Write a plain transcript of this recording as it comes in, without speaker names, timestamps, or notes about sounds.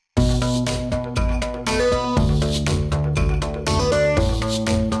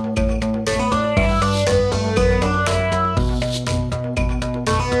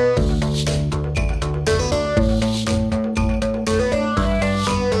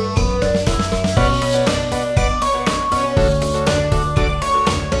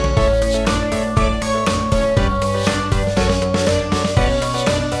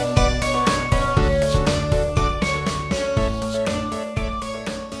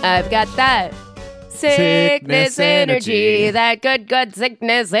I've got that sickness energy, that good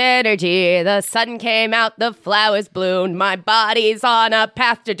sickness energy. The sun came out, the flowers bloomed, my body's on a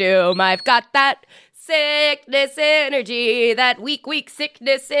path to doom. I've got that sickness energy, that weak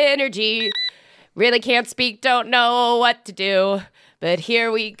sickness energy. Really can't speak, don't know what to do, but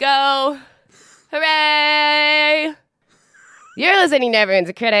here we go. Hooray! You're listening to Everyone's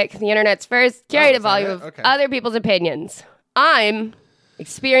a Critic, the internet's first curated volume of other people's opinions. I'm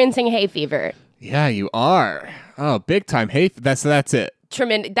experiencing hay fever. Yeah, you are. Oh, big time hay. That's it.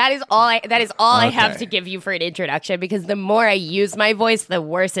 Tremendous. That is all I have to give you for an introduction, because the more I use my voice, the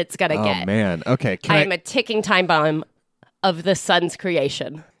worse it's gonna get. Oh man. Okay. I'm a ticking time bomb of the sun's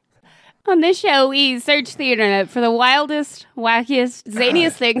creation. On this show, we search the internet for the wildest, wackiest,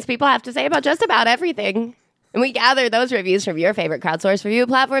 zaniest things people have to say about just about everything. And we gather those reviews from your favorite crowdsourced review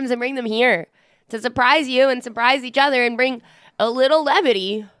platforms and bring them here to surprise you and surprise each other and bring a little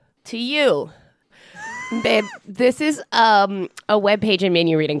levity to you. Babe, this is a webpage and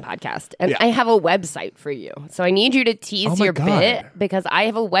menu reading podcast, and I have a website for you. So I need you to tease your bit, because I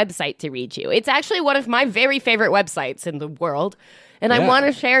have a website to read you. It's actually one of my very favorite websites in the world, and I want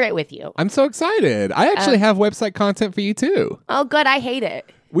to share it with you. I'm so excited. I actually have website content for you, too. Oh, good. I hate it.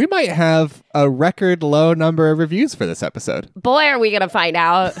 We might have a record low number of reviews for this episode. Boy, are we going to find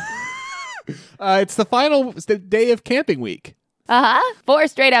out. It's the final day of camping week. 4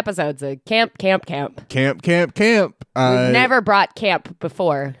 straight episodes of camp. We've never brought camp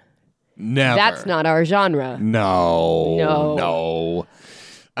before. Never. That's not our genre. No.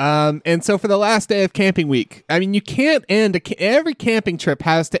 And so for the last day of camping week, I mean, you can't end every camping trip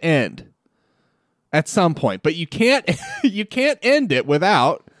has to end at some point, but you can't end it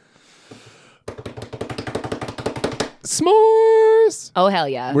without s'mores. Oh, hell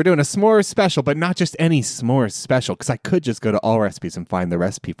yeah. We're doing a s'mores special, but not just any s'mores special, because I could just go to All Recipes and find the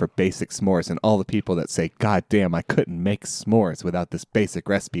recipe for basic s'mores, and all the people that say, God damn, I couldn't make s'mores without this basic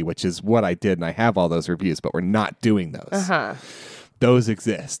recipe, which is what I did, and I have all those reviews, but we're not doing those. Those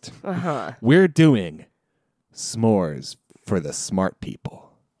exist. We're doing s'mores for the smart people.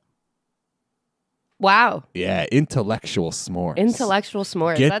 Wow. Yeah, intellectual s'mores. Intellectual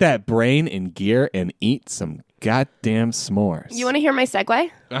s'mores. Get that brain in gear and eat some goddamn s'mores. You want to hear my segue?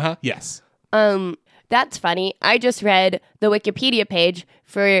 Yes. That's funny. I just read the Wikipedia page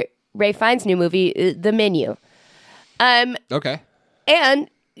for Ralph Fiennes' new movie, The Menu. Okay. And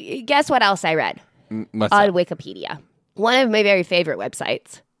guess what else I read? What's on that? Wikipedia. One of my very favorite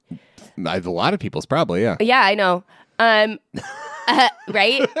websites. A lot of people's probably, yeah. Yeah, I know.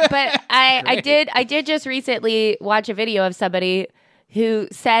 Right? But I did just recently watch a video of somebody who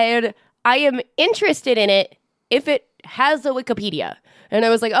said, I am interested in it if it has a Wikipedia. And I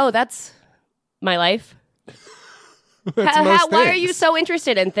was like, oh, that's my life. Why are you so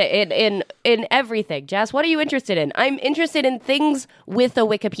interested in everything, Jess? What are you interested in? I'm interested in things with a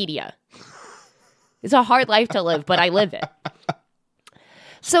Wikipedia. It's a hard life to live, but I live it.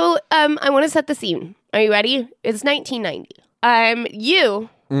 So I want to set the scene. Are you ready? It's 1990. You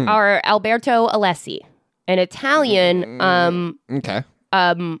are Alberto Alessi, an Italian. Okay.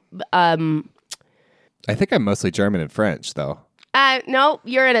 I think I'm mostly German and French, though. No,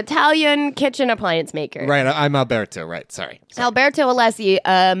 you're an Italian kitchen appliance maker. Right, I'm Alberto. Right, sorry. Alberto Alessi,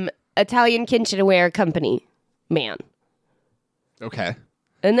 Italian kitchenware company man. Okay.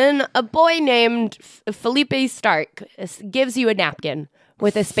 And then a boy named Felipe Stark gives you a napkin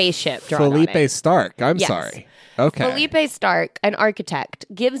with a spaceship drawn on it. Felipe Stark. I'm Yes. sorry. Okay. Felipe Stark, an architect,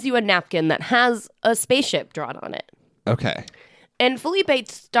 gives you a napkin that has a spaceship drawn on it. Okay. And Felipe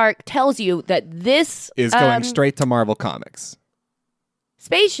Stark tells you that this Is going straight to Marvel Comics.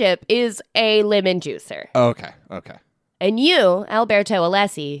 spaceship is a lemon juicer. Okay. And you, Alberto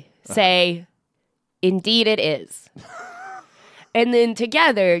Alessi, say, indeed it is. And then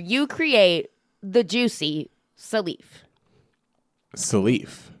together you create the juicy Salif.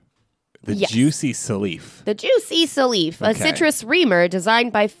 Salif. The Yes. juicy Salif. The juicy Salif, a Okay. citrus reamer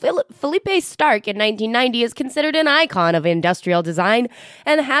designed by Felipe Stark in 1990, is considered an icon of industrial design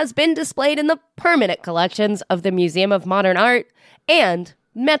and has been displayed in the permanent collections of the Museum of Modern Art and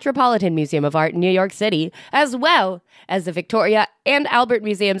Metropolitan Museum of Art in New York City, as well as the Victoria and Albert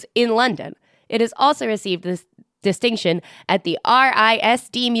Museums in London. It has also received this distinction at the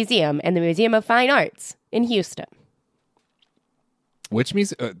RISD Museum and the Museum of Fine Arts in Houston. Which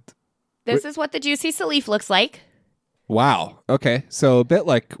museum? This is what the Juicy Salif looks like. Wow. Okay. So a bit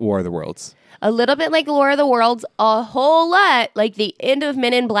like War of the Worlds. A little bit like War of the Worlds, a whole lot like the end of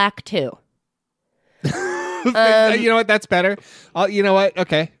Men in Black 2. You know what? That's better. You know what?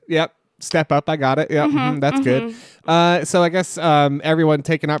 Okay. Yep. Step up. I got it. Yep. That's good. So I guess everyone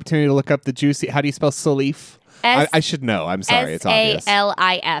take an opportunity to look up the Juicy. How do you spell Salif? I should know. I'm sorry. It's obvious.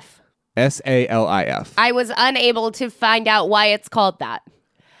 S-A-L-I-F. S-A-L-I-F. I was unable to find out why it's called that.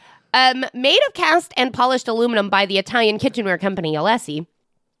 Made of cast and polished aluminum by the Italian kitchenware company Alessi,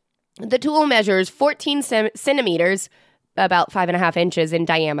 the tool measures 14 centimeters, about 5.5 inches in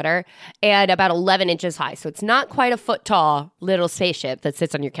diameter, and about 11 inches high. So it's not quite a foot tall little spaceship that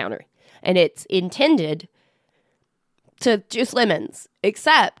sits on your counter. And it's intended to juice lemons,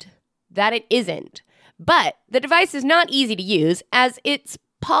 except that it isn't. But the device is not easy to use, as its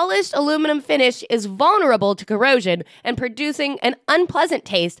polished aluminum finish is vulnerable to corrosion and producing an unpleasant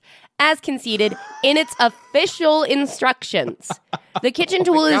taste, as conceded in its official instructions. The kitchen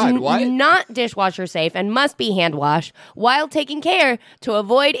tool is not dishwasher safe and must be hand washed while taking care to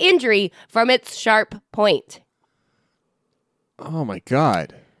avoid injury from its sharp point. Oh my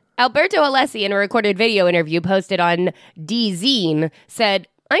God. Alberto Alessi, in a recorded video interview posted on DZine, said,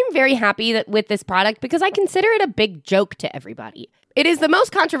 "I'm very happy with this product because I consider it a big joke to everybody. It is the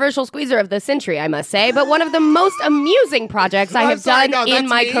most controversial squeezer of the century, I must say, but one of the most amusing projects I have done in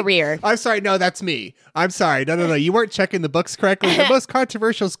my career." I'm sorry, no, that's me. I'm sorry. No. You weren't checking the books correctly. The most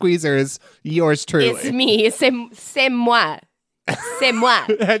controversial squeezer is yours truly. It's me. C'est moi. C'est moi.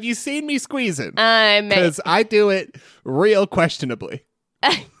 Have you seen me squeezing? Because I do it real questionably.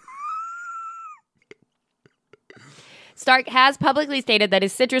 Stark has publicly stated that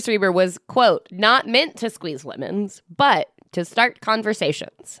his citrus reaver was, quote, not meant to squeeze lemons, but to start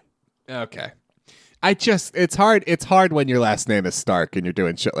conversations. Okay. It's hard when your last name is Stark and you're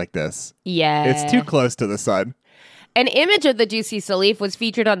doing shit like this. Yeah. It's too close to the sun. An image of the Juicy Salif was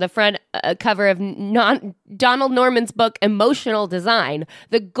featured on the front cover of Donald Norman's book, Emotional Design.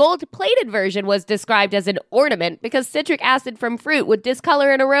 The gold-plated version was described as an ornament because citric acid from fruit would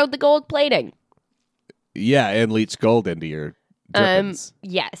discolor and erode the gold plating. Yeah, and leach gold into your drippings.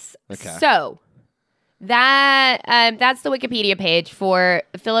 Yes. Okay. So that's the Wikipedia page for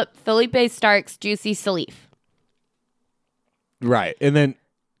Felipe Stark's Juicy Salif. Right. And then,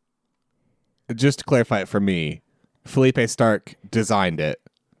 just to clarify it for me, Felipe Stark designed it,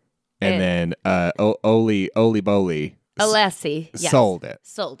 and then Oli Boli Alessi, yes. Sold it.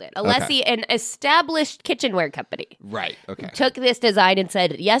 Alessi, Okay. an established kitchenware company, Right. Okay. took this design and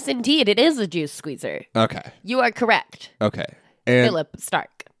said, yes, indeed, it is a juice squeezer. Okay. You are correct, Okay. And Philip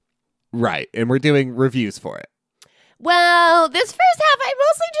Stark. right. And we're doing reviews for it. Well, this first half, I'm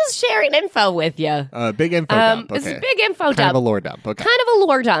mostly just sharing info with you. Big info dump. Okay. It's a big info dump. Kind of a lore dump. Okay. Kind of a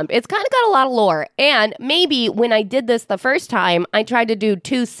lore dump. It's kind of got a lot of lore. And maybe when I did this the first time, I tried to do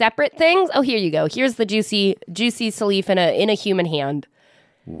two separate things. Oh, here you go. Here's the juicy Salif in a human hand.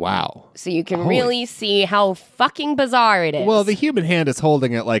 Wow. So you can really see how fucking bizarre it is. Well, the human hand is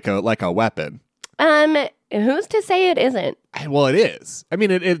holding it like a weapon. Who's to say it isn't? Well, it is. I mean,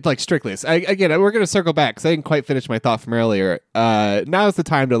 it like strictly is. Again, we're going to circle back because I didn't quite finish my thought from earlier. Now's the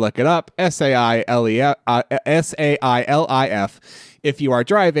time to look it up. Sailif. If you are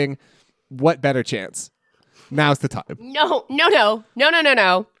driving, what better chance? Now's the time. No.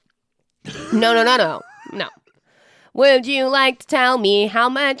 Would you like to tell me how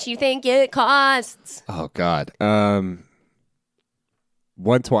much you think it costs? Oh, God.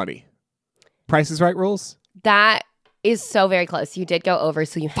 120. Price is Right rules? That is so very close. You did go over,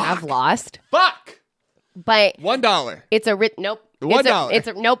 so you have lost. Fuck! But $1. it's a nope. $1. It's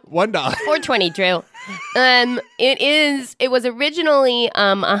a nope. $1. $4.20, Drew. It was originally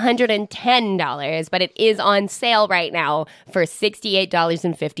 $110, but it is on sale right now for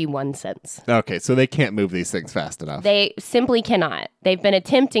 $68.51. Okay, so they can't move these things fast enough. They simply cannot. They've been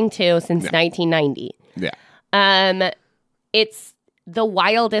attempting to since 1990. Yeah. It's the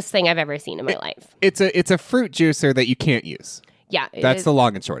wildest thing I've ever seen in my life. It's a fruit juicer that you can't use. Yeah. That's the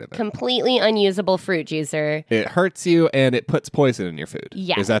long and short of it. Completely unusable fruit juicer. It hurts you and it puts poison in your food.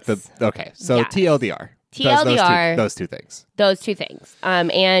 Yes. Is that okay. So yes. TLDR. TLDR. Those two things. Those two things.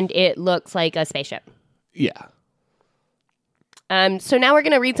 And it looks like a spaceship. Yeah. So now we're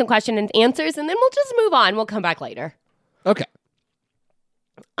going to read some question and answers, and then we'll just move on. We'll come back later. Okay.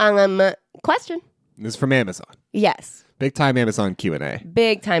 Question. This is from Amazon. Yes. Big time Amazon Q&A.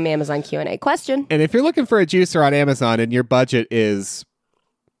 Big time Amazon Q&A. Question. And if you're looking for a juicer on Amazon and your budget is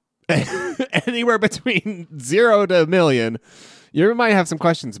anywhere between 0 to $1 million, you might have some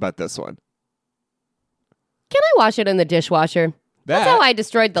questions about this one. Can I wash it in the dishwasher? That's how I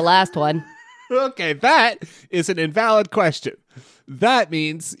destroyed the last one. Okay, that is an invalid question. That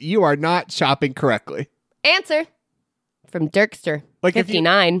means you are not shopping correctly. Answer from Dirkster,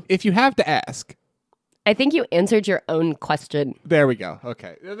 59. If you have to ask. I think you answered your own question. There we go.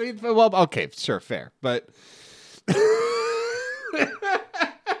 Okay. Well, okay, sure, fair. But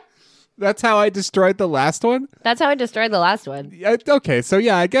that's how I destroyed the last one? That's how I destroyed the last one. Okay, so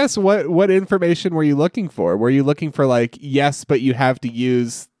yeah, I guess what information were you looking for? Were you looking for like, yes, but you have to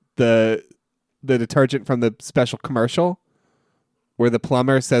use the detergent from the special commercial? Where the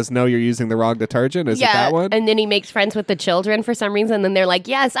plumber says, no, you're using the wrong detergent? Is it that one? And then he makes friends with the children for some reason. And then they're like,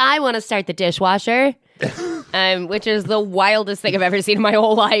 yes, I want to start the dishwasher. Which is the wildest thing I've ever seen in my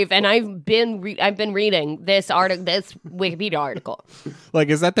whole life. And I've been reading this Wikipedia article. Like,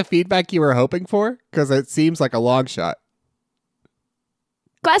 is that the feedback you were hoping for? Because it seems like a long shot.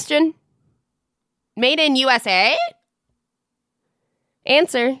 Question. Made in USA?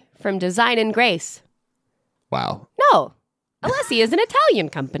 Answer from Design and Grace. Wow. No. Alessi is an Italian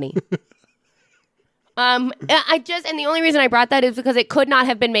company. And the only reason I brought that is because it could not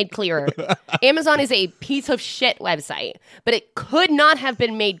have been made clearer. Amazon is a piece of shit website, but it could not have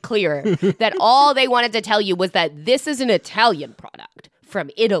been made clearer that all they wanted to tell you was that this is an Italian product from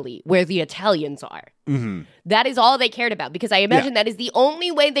Italy, where the Italians are. Mm-hmm. That is all they cared about, because I imagine that is the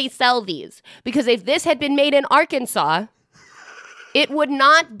only way they sell these. Because if this had been made in Arkansas, it would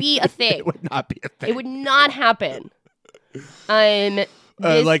not be a thing. It would not be a thing. It would not happen.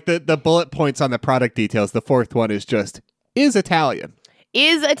 Like the bullet points on the product details, the fourth one is just, is Italian.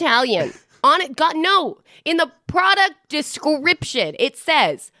 Is Italian. On it, no. In the product description, it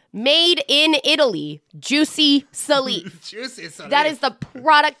says, made in Italy, Juicy Salif. Juicy Salif. That is the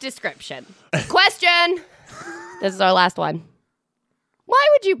product description. Question. This is our last one. Why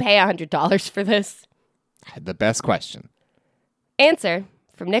would you pay $100 for this? The best question. Answer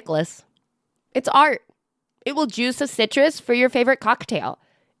from Nicholas. It's art. It will juice a citrus for your favorite cocktail.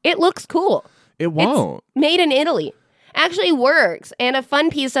 It looks cool. It won't. It's made in Italy. Actually works, and a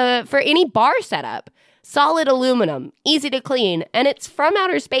fun piece for any bar setup. Solid aluminum, easy to clean, and it's from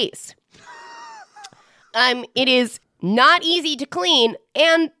outer space. It is not easy to clean,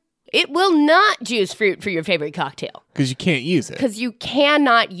 and it will not juice fruit for your favorite cocktail. Because you can't use it. Because you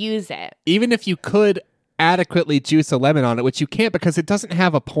cannot use it. Even if you could adequately juice a lemon on it, which you can't because it doesn't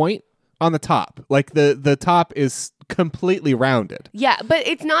have a point on the top. Like the top is completely rounded. Yeah, but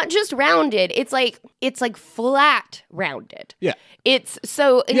it's not just rounded. It's like flat rounded. Yeah. It's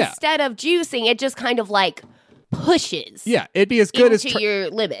so instead of juicing, it just kind of like pushes. Yeah, it'd be as good into your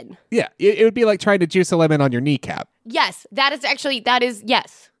lemon. Yeah, it would be like trying to juice a lemon on your kneecap. Yes, that is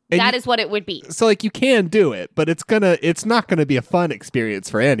what it would be. So like you can do it, but it's not gonna be a fun experience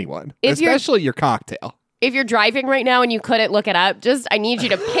for anyone, especially your cocktail. If you're driving right now and you couldn't look it up, I need you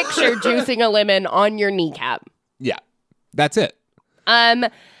to picture juicing a lemon on your kneecap. Yeah, that's it.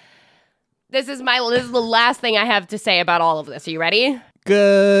 This is the last thing I have to say about all of this. Are you ready?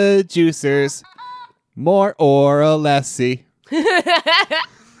 Good juicers, more or Alessi.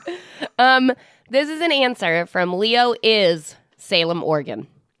 This is an answer from Leo is Salem, Oregon.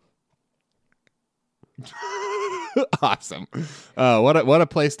 Awesome. What a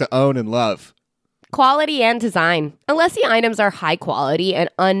place to own and love. Quality and design. Alessi items are high quality and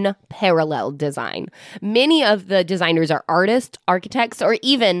unparalleled design. Many of the designers are artists, architects, or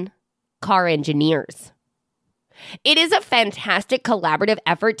even car engineers. It is a fantastic collaborative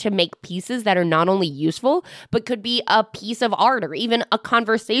effort to make pieces that are not only useful, but could be a piece of art or even a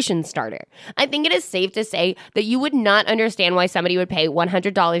conversation starter. I think it is safe to say that you would not understand why somebody would pay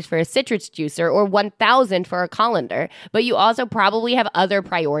 $100 for a citrus juicer or $1,000 for a colander, but you also probably have other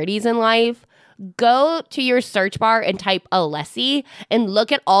priorities in life. Go to your search bar and type Alessi and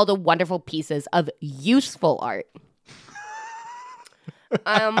look at all the wonderful pieces of useful art.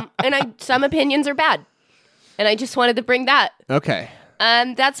 Some opinions are bad. And I just wanted to bring that. Okay.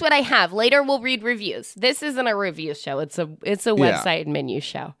 That's what I have. Later we'll read reviews. This isn't a review show. It's a website and menu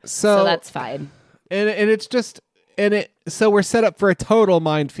show. So that's fine. So we're set up for a total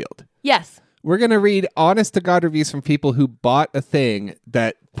minefield. Yes. We're going to read honest to God reviews from people who bought a thing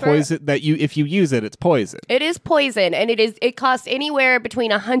that if you use it, it's poison. It is poison, and it costs anywhere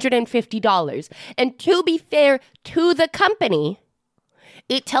between $150. And to be fair to the company,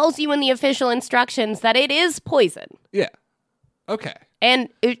 it tells you in the official instructions that it is poison. Yeah. Okay. And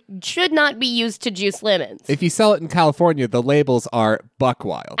it should not be used to juice lemons. If you sell it in California, the labels are buck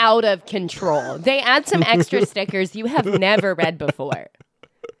wild. Out of control. They add some extra stickers you have never read before.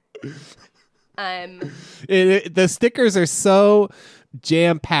 The stickers are so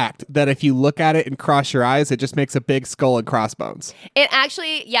jam-packed that if you look at it and cross your eyes, it just makes a big skull and crossbones. It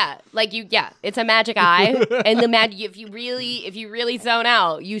actually, it's a magic eye. And if you really zone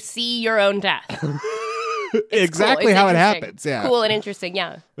out, you see your own death. Exactly cool. how it happens. Yeah. Cool and interesting.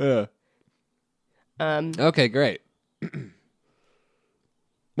 Yeah. Okay, great.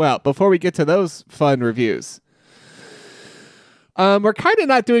 Well, before we get to those fun reviews, we're kind of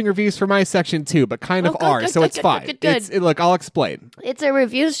not doing reviews for my section too, but kind of are, so it's fine. Look, I'll explain. It's a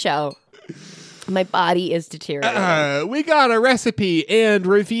reviews show. My body is deteriorating. We got a recipe and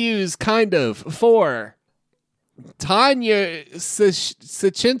reviews, kind of, for Tanya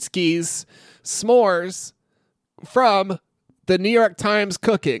Sachinsky's s'mores from the New York Times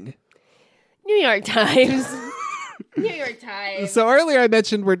Cooking. New York Times. New York Times. So earlier I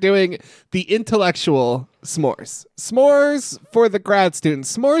mentioned we're doing the intellectual s'mores. S'mores for the grad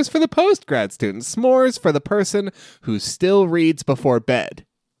students. S'mores for the post-grad students. S'mores for the person who still reads before bed.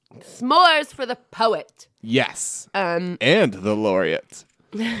 S'mores for the poet. Yes. And the laureate.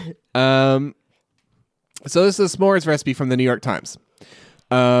 So this is a s'mores recipe from the New York Times.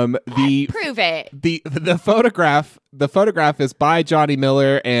 Prove it. The photograph is by Johnny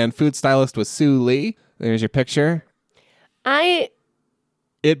Miller and food stylist was Sue Lee. There's your picture.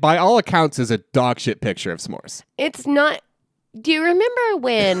 It by all accounts is a dog shit picture of s'mores. It's not. Do you remember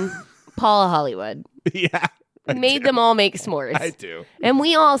when Paula Hollywood made them all make s'mores? I do. And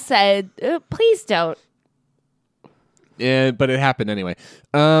we all said, please don't. Yeah, but it happened anyway.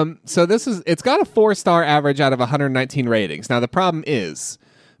 So it's got a 4-star average out of 119 ratings. Now the problem is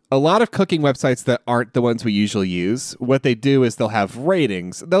a lot of cooking websites that aren't the ones we usually use, what they do is they'll have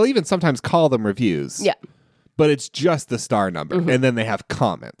ratings. They'll even sometimes call them reviews. Yeah. But it's just the star number. Mm-hmm. And then they have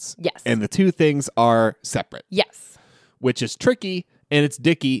comments. Yes. And the two things are separate. Yes. Which is tricky, and it's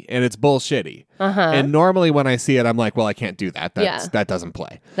dicky, and it's bullshitty. Uh-huh. And normally when I see it, I'm like, well, I can't do that. That doesn't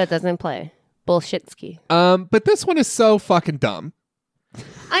play. That doesn't play. Bullshitski. But this one is so fucking dumb.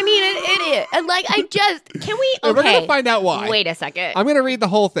 I mean, it is. And can we... Okay. We're going to find out why. Wait a second. I'm going to read the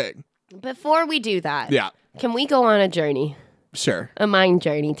whole thing. Before we do that, can we go on a journey? Sure. A mind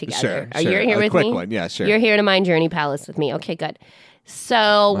journey together. Sure. Are you here with me? A quick one, yeah, sure. You're here to Mind Journey Palace with me. Okay, good.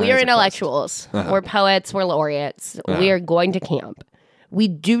 So we are intellectuals. Uh-huh. We're poets. We're laureates. Uh-huh. We are going to camp. We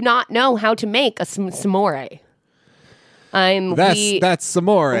do not know how to make a s'more. That's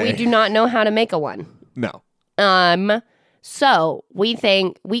s'more. We do not know how to make a one. No. So we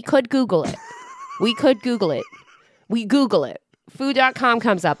think we could Google it. We Google it. Food.com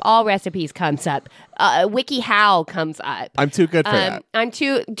comes up. All recipes comes up. WikiHow comes up. I'm too good for that. I'm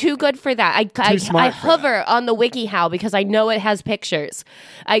too good for that. I hover on the WikiHow because I know it has pictures.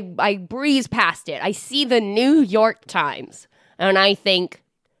 I breeze past it. I see the New York Times, and I think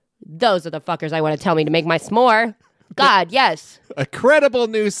those are the fuckers I want to tell me to make my s'more. God, yes. A credible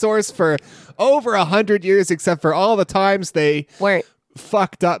news source for over 100 years, except for all the times they weren't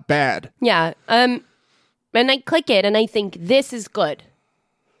fucked up bad. Yeah. And I click it, and I think, this is good.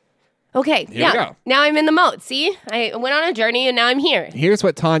 Okay, Here we go. Now I'm in the mode. See? I went on a journey, and now I'm here. Here's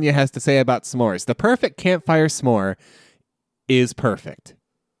what Tanya has to say about s'mores. The perfect campfire s'more is perfect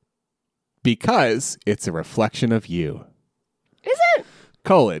because it's a reflection of you. Is it?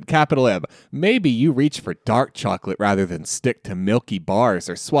 Capital M. Maybe you reach for dark chocolate rather than stick to milky bars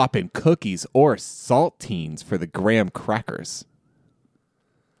or swap in cookies or saltines for the graham crackers.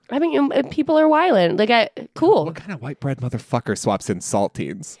 I mean, people are wildin'. Cool. What kind of white bread motherfucker swaps in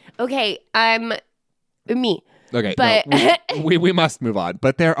saltines? Okay, me. Okay, but no, we must move on.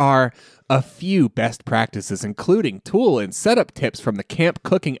 But there are a few best practices, including tool and setup tips from the camp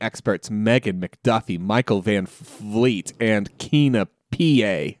cooking experts Megan McDuffie, Michael Van Vliet, and Keena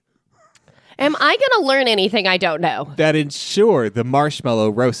P.A. Am I going to learn anything I don't know? That ensure the marshmallow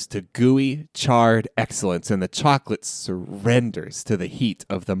roasts to gooey, charred excellence and the chocolate surrenders to the heat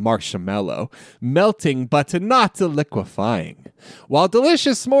of the marshmallow, melting but not liquefying. While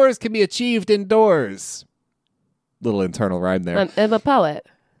delicious s'mores can be achieved indoors. Little internal rhyme there. I'm a poet.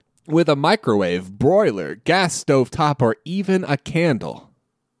 With a microwave, broiler, gas stovetop, or even a candle.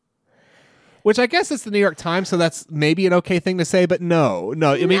 Which I guess is the New York Times, so that's maybe an okay thing to say, but no.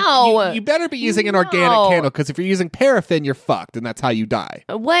 I mean, you better be using an organic candle, because if you're using paraffin, you're fucked, and that's how you die.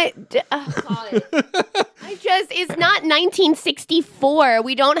 What? It's not 1964.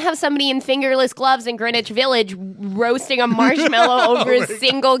 We don't have somebody in fingerless gloves in Greenwich Village roasting a marshmallow over a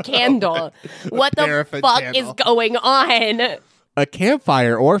single candle. What the fuck is going on? A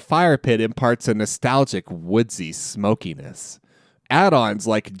campfire or fire pit imparts a nostalgic woodsy smokiness. Add-ons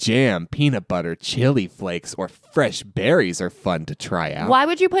like jam, peanut butter, chili flakes, or fresh berries are fun to try out. Why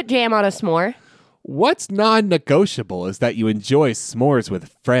would you put jam on a s'more? What's non-negotiable is that you enjoy s'mores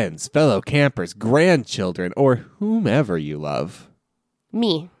with friends, fellow campers, grandchildren, or whomever you love.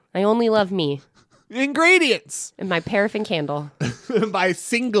 Me. I only love me. Ingredients! And my paraffin candle. My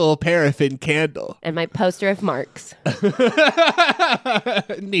single paraffin candle. And my poster of Marx.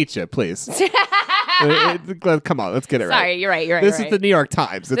 Nietzsche, please. Come on, let's get it right. Sorry, you're right. This is the New York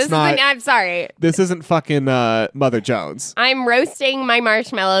Times. It's not. I'm sorry. This isn't fucking Mother Jones. I'm roasting my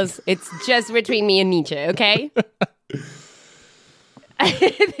marshmallows. It's just between me and Nietzsche, okay?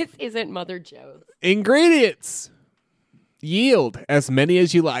 This isn't Mother Jones. Ingredients. Yield as many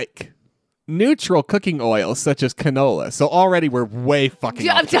as you like. Neutral cooking oil such as canola. So already we're way fucking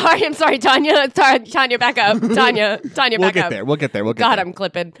off. I'm sorry, Tanya. Tanya, back up. Tanya, back up. We'll get there. God, I'm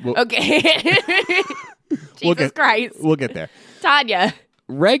clipping. Okay. Jesus Christ. We'll get there. Tanya.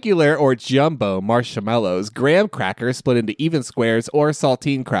 Regular or jumbo marshmallows, graham crackers split into even squares or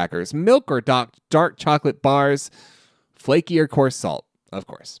saltine crackers, milk or dark chocolate bars, flaky or coarse salt, of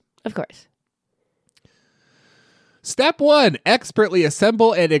course. Of course. Step 1, expertly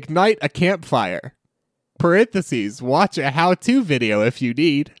assemble and ignite a campfire. Parentheses, watch a how-to video if you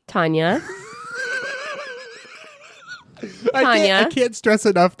need. Tanya. I can't stress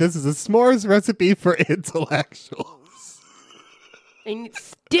enough, this is a s'mores recipe for intellectuals. And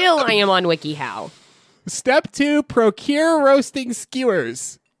still I am on WikiHow. Step 2, procure roasting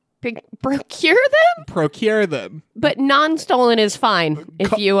skewers. Procure them? Procure them. But non-stolen is fine.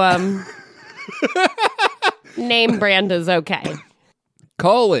 If you, name brand is okay.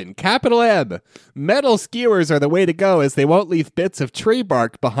 Capital M. Metal skewers are the way to go as they won't leave bits of tree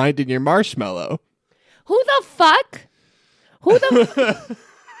bark behind in your marshmallow. Who the fuck?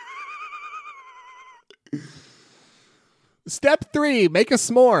 Step 3, make a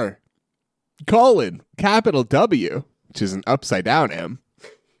s'more. Capital W, which is an upside down M.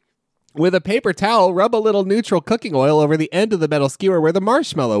 With a paper towel, rub a little neutral cooking oil over the end of the metal skewer where the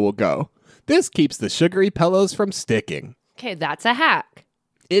marshmallow will go. This keeps the sugary pillows from sticking. Okay, that's a hack.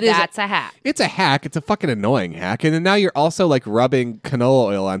 That's a hack. It's a hack. It's a fucking annoying hack. And then now you're also like rubbing canola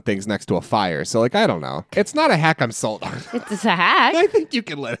oil on things next to a fire. So like, I don't know. It's not a hack I'm sold on. It's a hack. I think you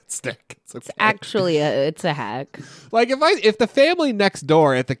can let it stick. It's okay. It's a hack. Like if the family next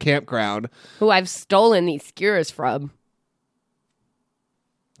door at the campground, who I've stolen these skewers from.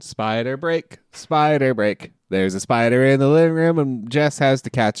 Spider break. There's a spider in the living room and Jess has to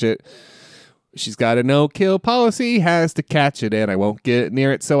catch it. She's got a no-kill policy, has to catch it, and I won't get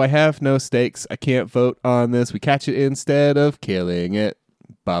near it, so I have no stakes. I can't vote on this. We catch it instead of killing it.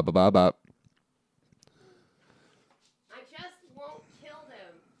 Ba ba ba ba. I just won't kill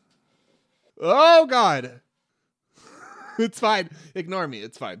them. Oh, God. It's fine. Ignore me.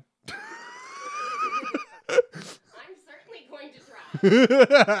 It's fine. I'm certainly going to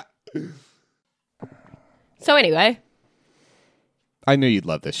try. So anyway. I knew you'd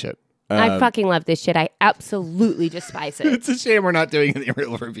love this shit. I fucking love this shit. I absolutely despise it. It's a shame we're not doing any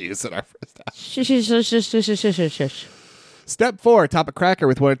real reviews in our first half. Step 4, top a cracker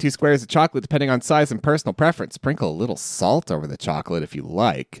with 1 or 2 squares of chocolate depending on size and personal preference. Sprinkle a little salt over the chocolate if you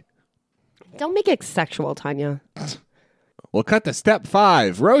like. Don't make it sexual, Tanya. We'll cut to step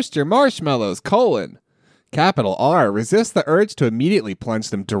 5. Roast your marshmallows, Capital R, resist the urge to immediately plunge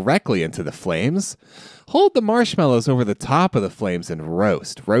them directly into the flames. Hold the marshmallows over the top of the flames and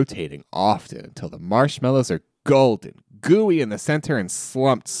roast, rotating often until the marshmallows are golden, gooey in the center, and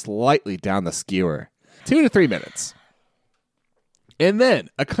slumped slightly down the skewer. 2 to 3 minutes. And then,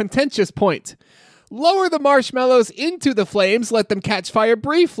 a contentious point. Lower the marshmallows into the flames, let them catch fire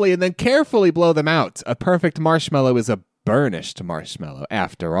briefly, and then carefully blow them out. A perfect marshmallow is a burnished marshmallow,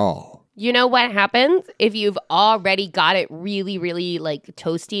 after all. You know what happens if you've already got it really, really like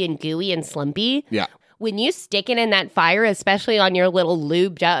toasty and gooey and slumpy? Yeah. When you stick it in that fire, especially on your little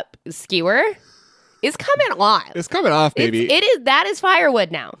lubed up skewer, it's coming off. It's coming off, baby. That is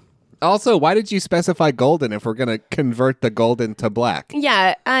firewood now. Also, why did you specify golden if we're going to convert the golden to black?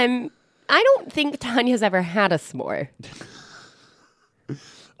 Yeah, I don't think Tanya's ever had a s'more.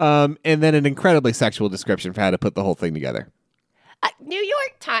 And then an incredibly sexual description for how to put the whole thing together. New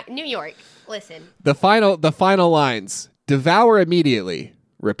York. Listen. The final lines. Devour immediately.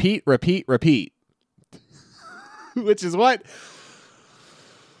 Repeat, repeat, repeat. Which is what?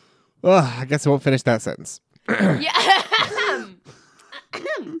 Oh, I guess I won't finish that sentence. Yeah.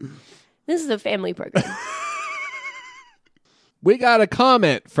 This is a family program. We got a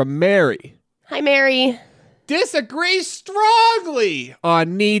comment from Mary. Hi, Mary. disagree strongly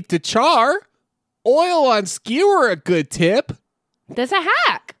on need to char. Oil on skewer a good tip. That's a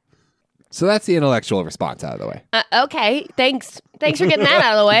hack. So that's the intellectual response out of the way. Okay, thanks. Thanks for getting that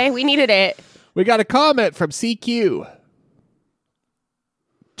out of the way. We needed it. We got a comment from CQ.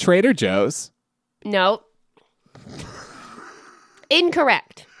 Trader Joe's. Nope.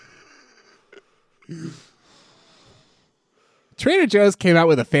 Incorrect. Trader Joe's came out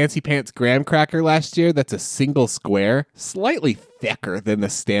with a Fancy Pants graham cracker last year that's a single square, slightly thicker than the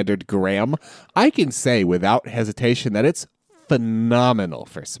standard graham. I can say without hesitation that it's phenomenal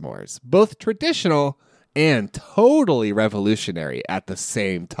for s'mores, both traditional and totally revolutionary at the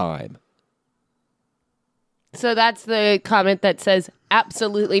same time. So that's the comment that says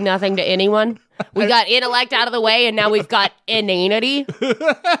absolutely nothing to anyone. We got intellect out of the way, and now we've got inanity.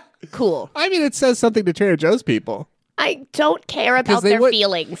 Cool. I mean, it says something to Trader Joe's people. I don't care about their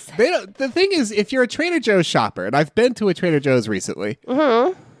feelings. The thing is, if you're a Trader Joe's shopper, and I've been to a Trader Joe's recently,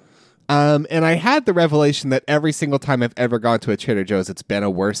 and I had the revelation that every single time I've ever gone to a Trader Joe's, it's been a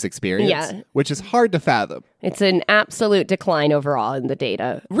worse experience, which is hard to fathom. It's an absolute decline overall in the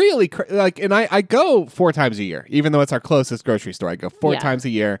data. Really, and I go 4 times a year, even though it's our closest grocery store. I go 4 times a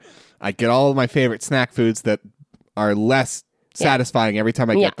year. I get all of my favorite snack foods that are less satisfying every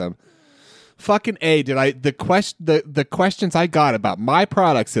time I get them. Fucking A, did I the questions I got about my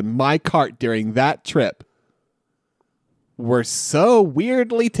products in my cart during that trip were so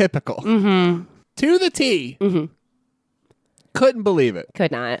weirdly typical. To the T. Couldn't believe it.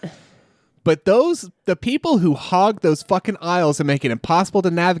 Could not. But the people who hog those fucking aisles and make it impossible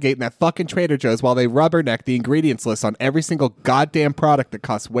to navigate in that fucking Trader Joe's while they rubberneck the ingredients list on every single goddamn product that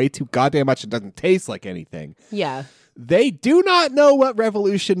costs way too goddamn much and doesn't taste like anything. Yeah. They do not know what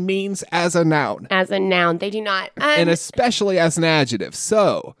revolution means as a noun. As a noun, they do not. And especially as an adjective.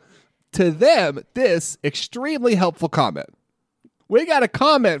 So, to them, this extremely helpful comment. We got a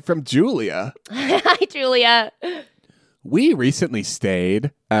comment from Julia. Hi, Julia. We recently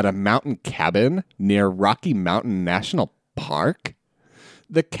stayed at a mountain cabin near Rocky Mountain National Park.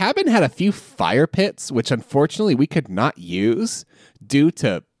 The cabin had a few fire pits, which unfortunately we could not use due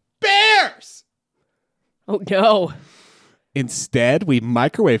to bears. Oh, no. Instead, we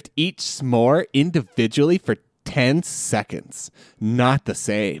microwaved each s'more individually for 10 seconds. Not the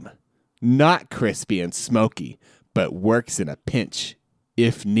same. Not crispy and smoky, but works in a pinch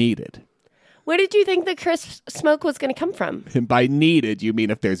if needed. Where did you think the crisp smoke was going to come from? And by needed, you mean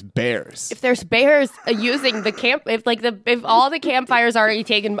if there's bears. If there's bears using the camp, if all the campfires are already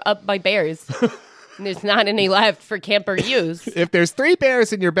taken up by bears, and there's not any left for camper use. If there's 3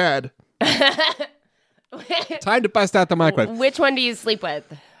 bears in your bed, time to bust out the microwave. Which one do you sleep with?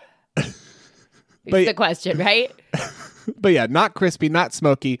 Is the question, right? But yeah, not crispy, not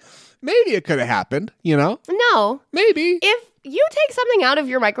smoky. Maybe it could have happened, you know? No. Maybe. If you take something out of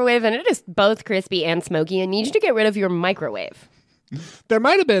your microwave and it is both crispy and smoky, I need you to get rid of your microwave. There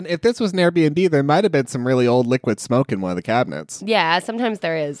might have been, if this was an Airbnb, there might have been some really old liquid smoke in one of the cabinets. Yeah, sometimes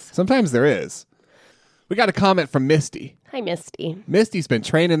there is. Sometimes there is. We got a comment from Misty. Hi, Misty. Misty's been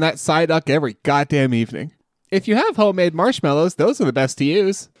training that Psyduck every goddamn evening. If you have homemade marshmallows, those are the best to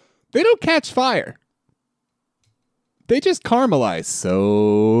use. They don't catch fire. They just caramelize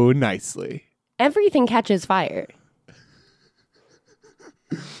so nicely. Everything catches fire.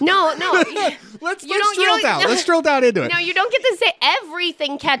 No. Let's drill down. Let's drill down into it. No, you don't get to say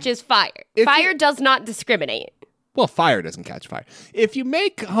everything catches fire. Fire does not discriminate. Well, fire doesn't catch fire. If you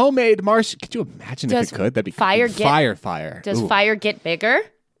make homemade could you imagine if it could? That'd be fire. Does fire get bigger?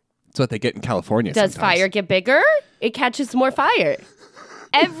 That's what they get in California. Does sometimes. fire get bigger? It catches more fire.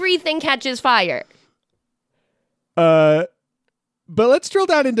 Everything catches fire. But let's drill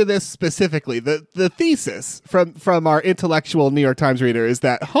down into this specifically. The thesis from our intellectual New York Times reader is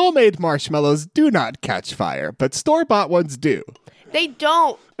that homemade marshmallows do not catch fire, but store-bought ones do. They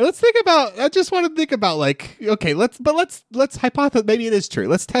don't. I just want to think about let's hypothesize. Maybe it is true.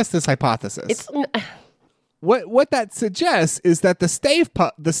 Let's test this hypothesis. What that suggests is that the Stay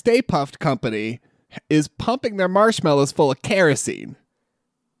Puft Company is pumping their marshmallows full of kerosene.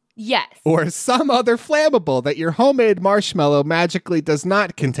 Yes. Or some other flammable that your homemade marshmallow magically does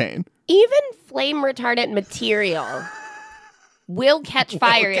not contain. Even flame retardant material will catch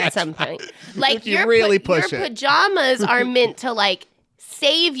fire at some point. Like your pajamas are meant to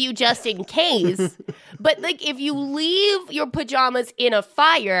save you just in case. But if you leave your pajamas in a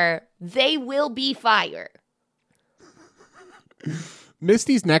fire, they will be fire.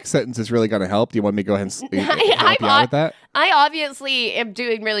 Misty's next sentence is really going to help. Do you want me to go ahead and help you out with that? I obviously am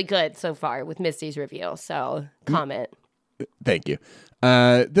doing really good so far with Misty's review, so comment. Thank you.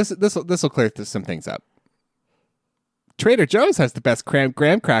 This will clear some things up. Trader Joe's has the best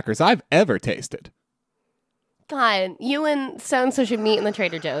graham crackers I've ever tasted. God, you and so-and-so should meet in the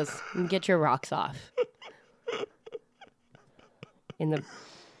Trader Joe's and get your rocks off. In the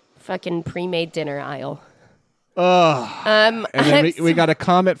fucking pre-made dinner aisle. Oh. And then we got a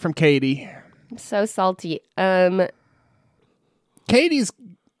comment from Katie. I'm so salty. Katie's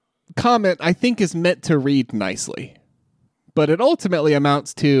comment, I think, is meant to read nicely. But it ultimately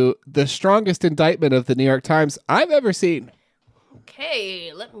amounts to the strongest indictment of the New York Times I've ever seen.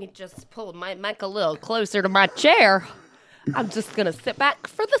 Okay, let me just pull my mic a little closer to my chair. I'm just going to sit back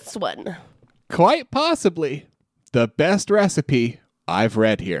for this one. Quite possibly the best recipe I've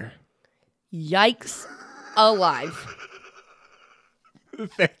read here. Yikes alive.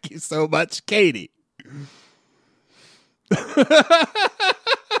 Thank you so much, Katie.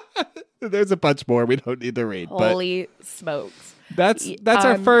 There's a bunch more we don't need to read. Holy smokes. That's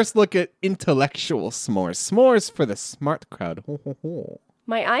our first look at intellectual s'mores. S'mores for the smart crowd.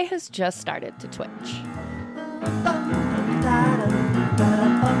 My eye has just started to twitch.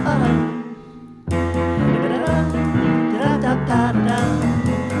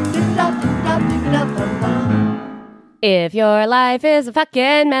 If your life is a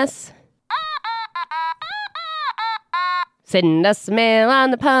fucking mess, send us a mail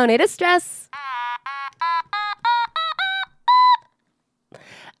on the pony distress.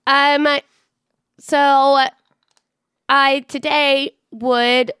 So I today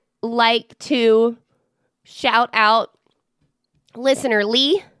would like to shout out listener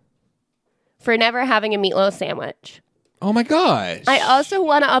Lee for never having a meatloaf sandwich. Oh my gosh. I also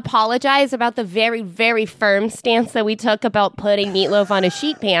want to apologize about the very, very firm stance that we took about putting meatloaf on a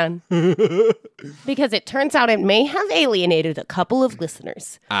sheet pan. Because it turns out it may have alienated a couple of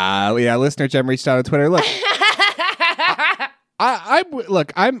listeners. Yeah, listener Jem reached out on Twitter. Look,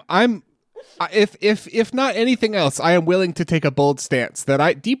 if not anything else, I am willing to take a bold stance that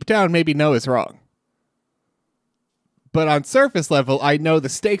I deep down maybe know is wrong. But on surface level, I know the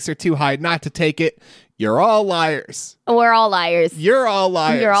stakes are too high not to take it. You're all liars. We're all liars. You're all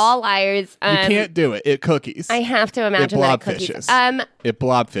liars. You're all liars. You can't do it. It cookies. I have to imagine that it cookies. It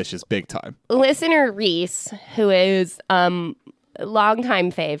blobfishes big time. Listener Reese, who is a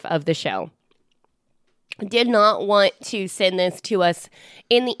longtime fave of the show, did not want to send this to us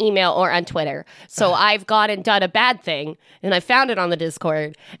in the email or on Twitter. So I've gone and done a bad thing, and I found it on the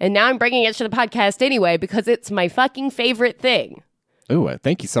Discord, and now I'm bringing it to the podcast anyway because it's my fucking favorite thing. Ooh,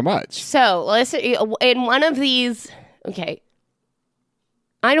 thank you so much. So, listen, in one of these, okay,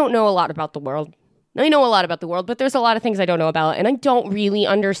 I don't know a lot about the world. I know a lot about the world, but there's a lot of things I don't know about, and I don't really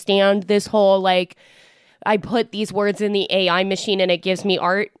understand this whole, like, I put these words in the AI machine and it gives me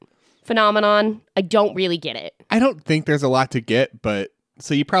art phenomenon. I don't really get it. I don't think there's a lot to get, but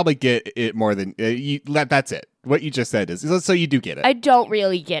so you probably get it more than that's it. What you just said is so you do get it. I don't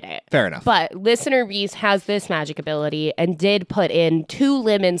really get it. Fair enough. But listener Reese has this magic ability and did put in 2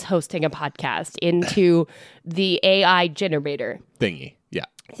 lemons hosting a podcast into the AI generator thingy. Yeah.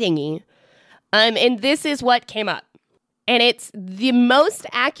 Thingy. And this is what came up. And it's the most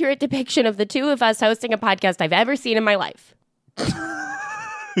accurate depiction of the 2 of us hosting a podcast I've ever seen in my life.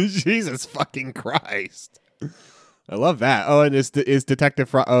 Jesus fucking Christ. I love that. Oh, and is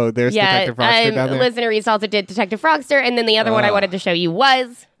Detective there's Detective Frogster down there. Listener Reese also did Detective Frogster, and then the other one I wanted to show you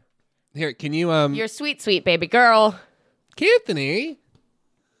was here. Can you your sweet, sweet baby girl, Anthony?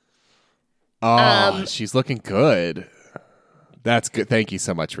 Oh, she's looking good. That's good. Thank you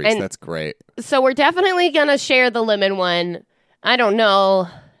so much, Reese. That's great. So we're definitely gonna share the lemon one. I don't know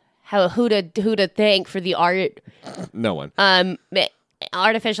who to thank for the art. No one.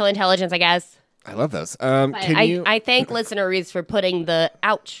 Artificial intelligence, I guess. I love those. I thank listener Reese for putting the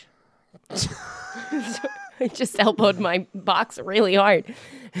ouch. I just elbowed my box really hard.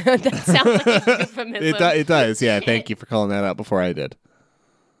 That sounds like a euphemism. It does, yeah. Thank you for calling that out before I did.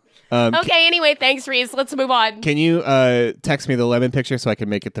 Okay, anyway, thanks, Reese. Let's move on. Can you text me the lemon picture so I can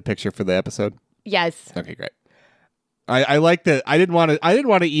make it the picture for the episode? Yes. Okay, great. I like that. I didn't want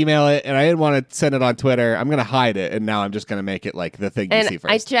to email it, and I didn't want to send it on Twitter. I'm gonna hide it, and now I'm just gonna make it like the thing you see first.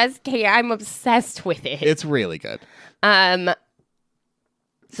 I just can't. I'm obsessed with it. It's really good. So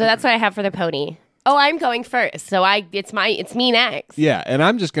that's what I have for the pony. Oh, I'm going first. So it's me next. Yeah, and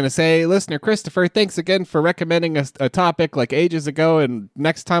I'm just gonna say, listener Christopher, thanks again for recommending a topic like ages ago, and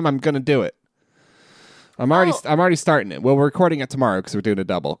next time I'm gonna do it. I'm already starting it. Well, we're recording it tomorrow because we're doing a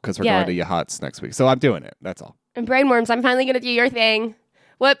double because we're going to Yachats next week. So I'm doing it. That's all. And Brainworms, I'm finally going to do your thing.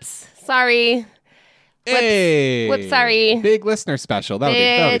 Whoops. Sorry. Hey. Whoops, sorry. Big listener special. That'll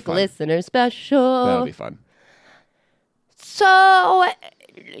be fun. Listener special. That'll be fun. So,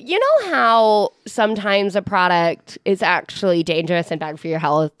 You know how sometimes a product is actually dangerous and bad for your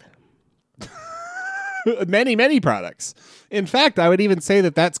health? Many, many products. In fact, I would even say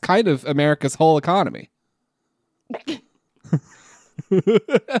that that's kind of America's whole economy.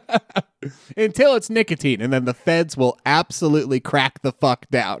 Until it's nicotine, and then the feds will absolutely crack the fuck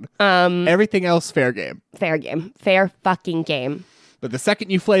down. Everything else, fair game. Fair game. Fair fucking game. But the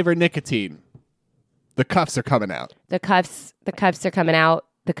second you flavor nicotine, the cuffs are coming out. The cuffs are coming out.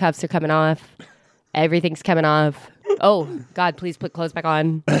 The cuffs are coming off. Everything's coming off. Oh, God, please put clothes back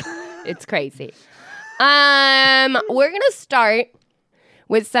on. It's crazy. We're going to start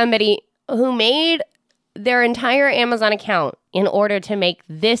with somebody who made their entire Amazon account in order to make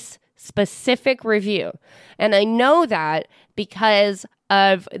this specific review. And I know that because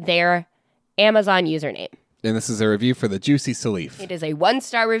of their Amazon username. And this is a review for the Juicy Salif. It is a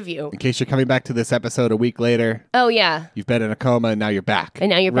 1-star review. In case you're coming back to this episode a week later. Oh, yeah. You've been in a coma and now you're back.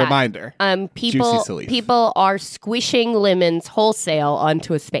 Reminder. People Juicy Salif. People are squishing lemons wholesale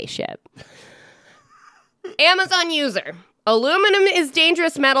onto a spaceship. Amazon user. Aluminum is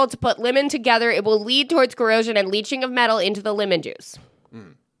dangerous metal. To put lemon together, it will lead towards corrosion and leaching of metal into the lemon juice.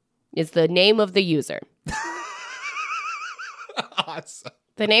 Is the name of the user. Awesome.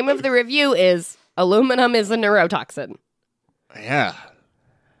 The name of the review is Aluminum is a Neurotoxin. Yeah.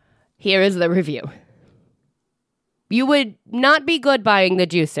 Here is the review. You would not be good buying the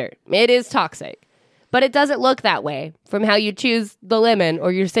juicer. It is toxic. But it doesn't look that way from how you choose the lemon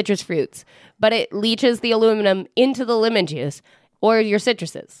or your citrus fruits. But it leaches the aluminum into the lemon juice or your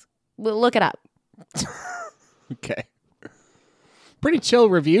citruses. Look it up. Okay. Pretty chill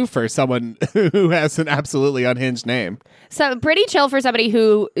review for someone who has an absolutely unhinged name. So pretty chill for somebody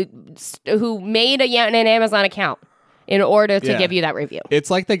who made an Amazon account in order to give you that review. It's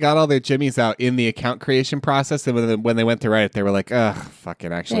like they got all their jimmies out in the account creation process, and when they went to write it, they were like, ugh,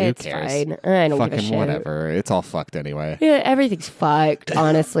 fucking actually, it's who cares? Fine. I don't fucking give a shit. whatever. It's all fucked anyway. Yeah, everything's fucked,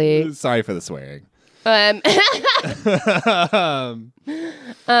 honestly. Sorry for the swearing.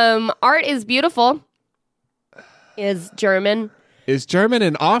 Art is beautiful. Is German. Is German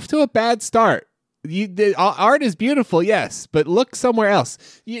and off to a bad start. Art is beautiful, yes, but look somewhere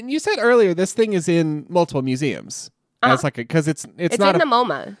else. You said earlier this thing is in multiple museums. As like because it's not in the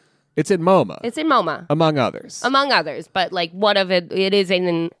MoMA. It's in MoMA. It's in MoMA. Among others, but like one of it is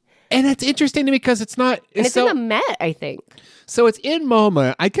in. And it's interesting to me because it's not. And it's in the Met, I think. So it's in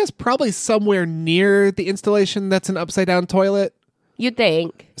MoMA. I guess probably somewhere near the installation that's an upside down toilet. You'd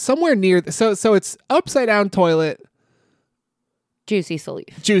think somewhere near. So it's upside down toilet. Juicy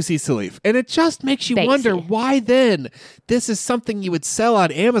Salif. And it just makes you wonder why then this is something you would sell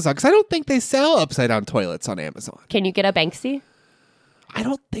on Amazon. Because I don't think they sell upside down toilets on Amazon. Can you get a Banksy? I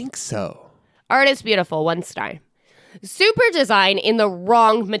don't think so. Art is beautiful. 1 star. Super design in the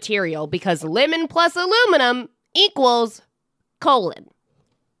wrong material because lemon plus aluminum equals colon.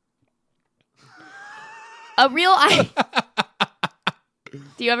 A real eye.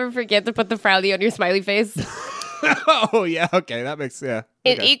 Do you ever forget to put the frowny on your smiley face? Oh, yeah. Okay. That makes, yeah.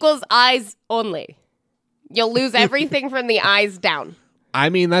 It okay. equals eyes only. You'll lose everything from the eyes down. I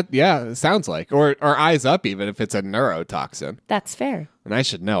mean, that, yeah, it sounds like. Or eyes up, even if it's a neurotoxin. That's fair. And I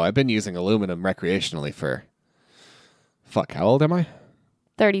should know. I've been using aluminum recreationally for, how old am I?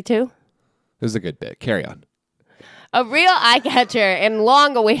 32. This is a good bit. Carry on. A real eye catcher and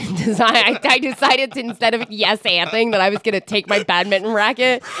long-awaited design. I decided to, instead of yes-anding, that I was going to take my badminton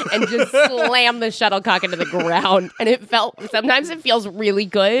racket and just slam the shuttlecock into the ground. And sometimes it feels really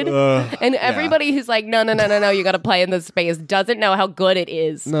good. And everybody who's like, no, you got to play in this space doesn't know how good it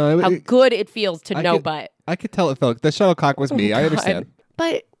is. How good it feels to but. I could tell it felt, the shuttlecock was me. I understand.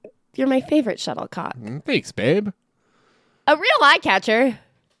 But you're my favorite shuttlecock. Thanks, babe. A real eye catcher,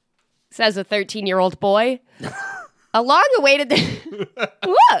 says a 13-year-old boy. A long-awaited...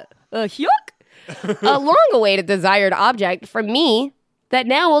 What? A long-awaited desired object from me that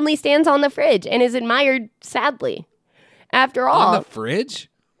now only stands on the fridge and is admired sadly. After all... On the fridge?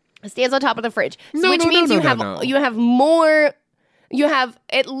 Stands on top of the fridge. Which means you have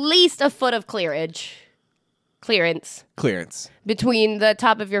at least a foot of clearance between the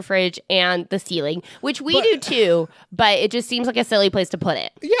top of your fridge and the ceiling, which we do too, but it just seems like a silly place to put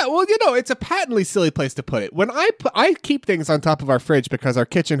it. Yeah, well, it's a patently silly place to put it. When I keep things on top of our fridge because our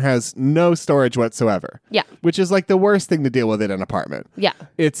kitchen has no storage whatsoever. Yeah. Which is like the worst thing to deal with in an apartment. Yeah.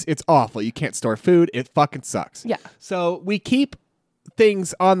 It's awful. You can't store food. It fucking sucks. Yeah. So we keep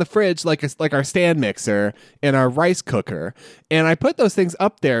things on the fridge like our stand mixer and our rice cooker, and I put those things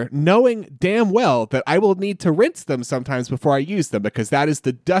up there knowing damn well that I will need to rinse them sometimes before I use them because that is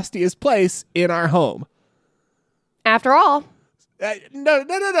the dustiest place in our home. After all,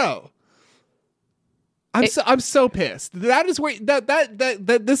 No. I'm so pissed. That is where that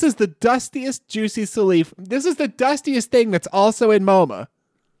this is the dustiest Juicy Salif. This is the dustiest thing that's also in MoMA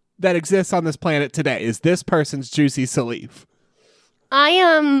that exists on this planet today. Is this person's Juicy Salif?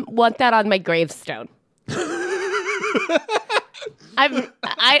 I want that on my gravestone.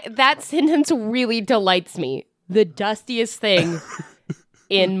 That sentence really delights me. The dustiest thing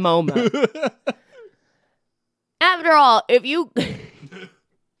in MoMA. After all, if you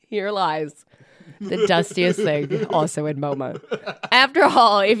here lies the dustiest thing also in MoMA. After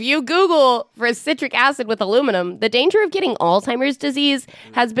all, if you Google for citric acid with aluminum, the danger of getting Alzheimer's disease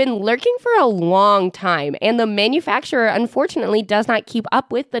has been lurking for a long time, and the manufacturer unfortunately does not keep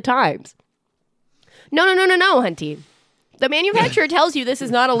up with the times. No, Hunty. The manufacturer tells you this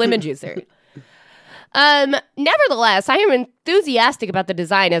is not a lemon juicer. Nevertheless, I am enthusiastic about the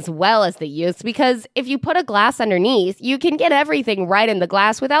design as well as the use, because if you put a glass underneath, you can get everything right in the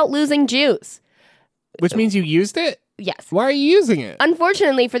glass without losing juice. Which means you used it? Yes. Why are you using it?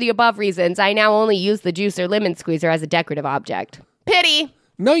 Unfortunately, for the above reasons, I now only use the juicer lemon squeezer as a decorative object. Pity.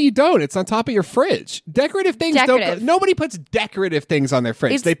 No, you don't. It's on top of your fridge. Decorative things don't... Nobody puts decorative things on their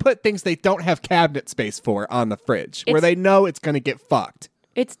fridge. They put things they don't have cabinet space for on the fridge, where they know it's going to get fucked.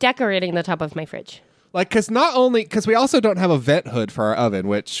 It's decorating the top of my fridge. Like, because we also don't have a vent hood for our oven,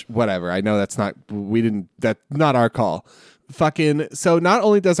 which, whatever. I know that's not our call. So not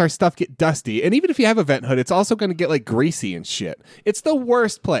only does our stuff get dusty, and even if you have a vent hood, it's also going to get like greasy and shit. It's the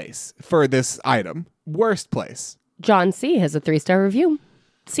worst place for this item. Worst place. John C. has a 3-star review.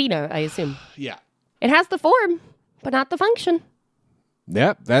 Cena, I assume. Yeah. It has the form, but not the function.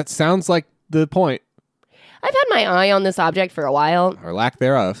 Yep, that sounds like the point. I've had my eye on this object for a while. Or lack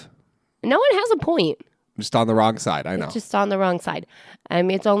thereof. No one has a point. Just on the wrong side, I know. It's just on the wrong side.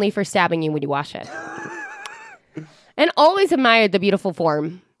 It's only for stabbing you when you wash it. And always admired the beautiful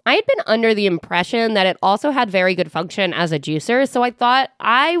form. I had been under the impression that it also had very good function as a juicer, so I thought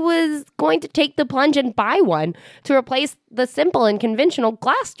I was going to take the plunge and buy one to replace the simple and conventional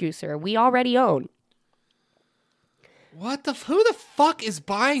glass juicer we already own. Who the fuck is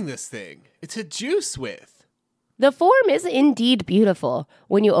buying this thing? It's a juice with. The form is indeed beautiful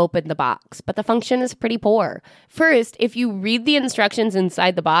when you open the box, but the function is pretty poor. First, if you read the instructions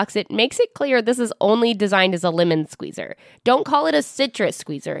inside the box, it makes it clear this is only designed as a lemon squeezer. Don't call it a citrus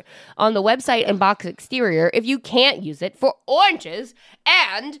squeezer. On the website and box exterior, if you can't use it for oranges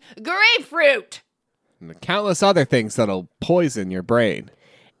and grapefruit. And the countless other things that'll poison your brain.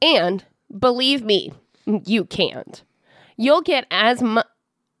 And, believe me, you can't. You'll get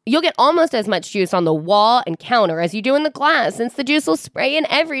almost as much juice on the wall and counter as you do in the glass, since the juice will spray in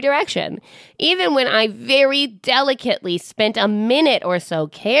every direction. Even when I very delicately spent a minute or so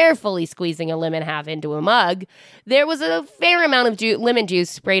carefully squeezing a lemon half into a mug, there was a fair amount of lemon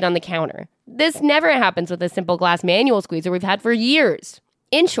juice sprayed on the counter. This never happens with a simple glass manual squeezer we've had for years.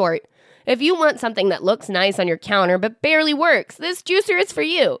 In short, if you want something that looks nice on your counter but barely works, this juicer is for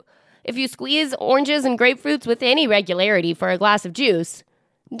you. If you squeeze oranges and grapefruits with any regularity for a glass of juice,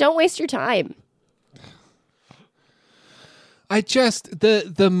 don't waste your time. The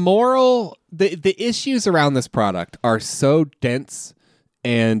issues around this product are so dense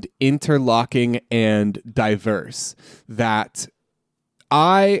and interlocking and diverse that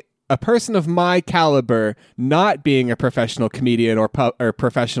a person of my caliber, not being a professional comedian or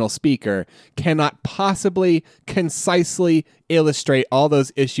professional speaker, cannot possibly concisely illustrate all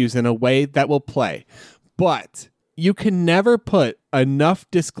those issues in a way that will play. But you can never put enough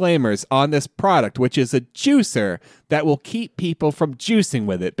disclaimers on this product, which is a juicer, that will keep people from juicing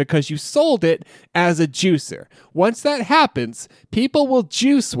with it because you sold it as a juicer. Once that happens, people will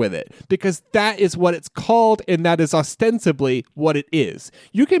juice with it because that is what it's called and that is ostensibly what it is.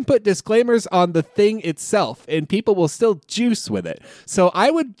 You can put disclaimers on the thing itself and people will still juice with it. So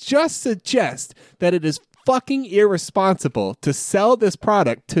I would just suggest that it is fucking irresponsible to sell this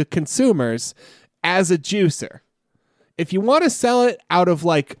product to consumers as a juicer. If you want to sell it out of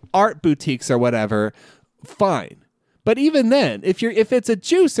like art boutiques or whatever, fine. But even then, if it's a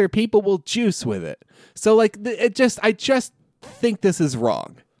juicer, people will juice with it. So like I just think this is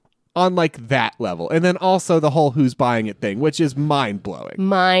wrong on like that level. And then also the whole who's buying it thing, which is mind blowing.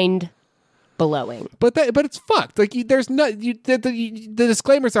 Mind blowing. But it's fucked. Like the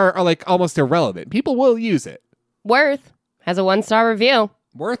disclaimers are like almost irrelevant. People will use it. Worth has a 1-star review.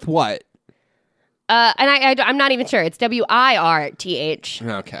 Worth what? And I'm not even sure. It's WIRTH.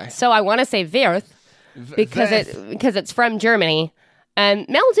 Okay. So I want to say Wirth because it's from Germany and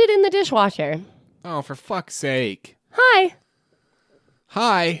melted in the dishwasher. Oh, for fuck's sake. Hi.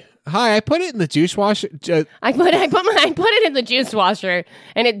 Hi. Hi, I put it in the juice washer. I put it in the juice washer,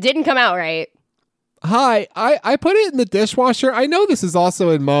 and it didn't come out right. Hi, I put it in the dishwasher. I know this is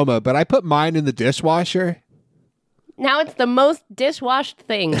also in MoMA, but I put mine in the dishwasher. Now it's the most dishwashed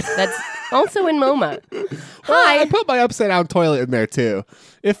thing that's also in MoMA. Hi. I put my upside down toilet in there too.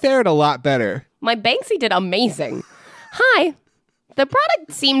 It fared a lot better. My Banksy did amazing. Hi. The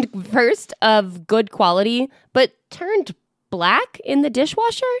product seemed first of good quality, but turned black in the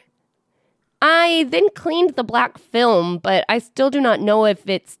dishwasher. I then cleaned the black film, but I still do not know if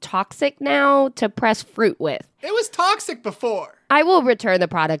it's toxic now to press fruit with. It was toxic before. I will return the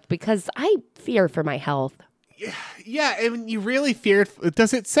product because I fear for my health. Yeah, and you really feared.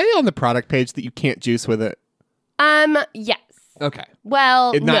 Does it say on the product page that you can't juice with it? Yes. Okay.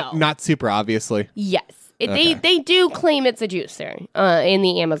 Well, no. Not super obviously. Yes. Okay. They do claim it's a juicer in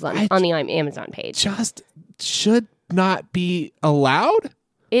the Amazon page. Just should not be allowed?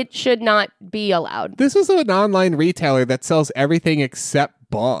 It should not be allowed. This is an online retailer that sells everything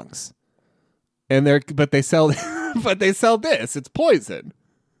except bongs. And they sell this. It's poison.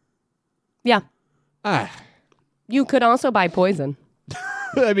 Yeah. Ah. You could also buy poison.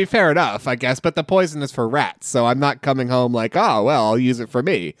 I mean, fair enough, I guess, but the poison is for rats, so I'm not coming home like, oh, well, I'll use it for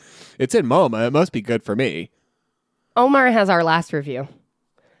me. It's in MoMA. It must be good for me. Omar has our last review.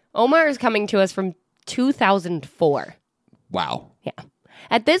 Omar is coming to us from 2004. Wow. Yeah.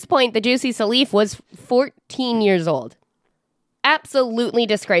 At this point, the Juicy Salif was 14 years old. Absolutely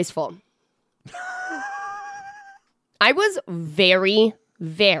disgraceful. I was very,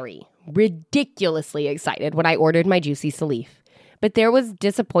 very ridiculously excited when I ordered my Juicy Salif. But there was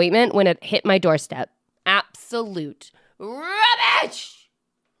disappointment when it hit my doorstep. Absolute rubbish!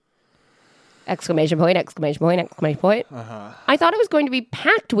 Exclamation point, exclamation point, exclamation point. I thought it was going to be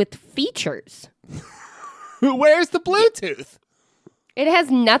packed with features. Where's the Bluetooth? It has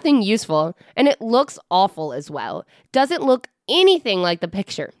nothing useful, and it looks awful as well. Doesn't look anything like the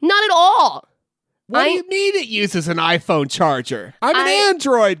picture. Not at all! What do you mean it uses an iPhone charger? I'm an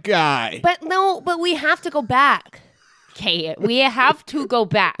Android guy. But we have to go back. Okay, we have to go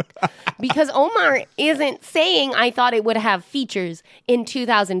back because Omar isn't saying I thought it would have features in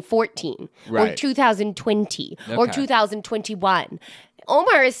 2014 or 2020 or 2021.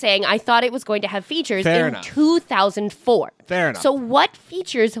 Omar is saying I thought it was going to have features in 2004. Fair enough. So what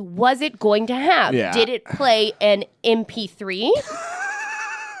features was it going to have? Yeah. Did it play an MP3?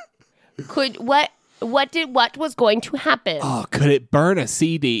 What was going to happen? Oh, could it burn a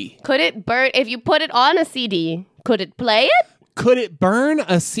CD? Could it burn if you put it on a CD? Could it play it? Could it burn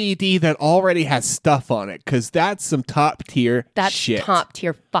a CD that already has stuff on it? Because that's some top tier shit. That's top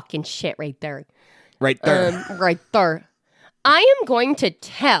tier fucking shit right there. Right there. Right there. I am going to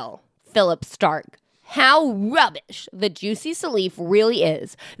tell Philip Stark how rubbish the Juicy Salif really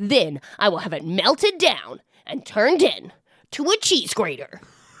is. Then I will have it melted down and turned in to a cheese grater.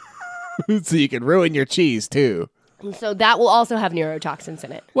 So you can ruin your cheese, too. And so that will also have neurotoxins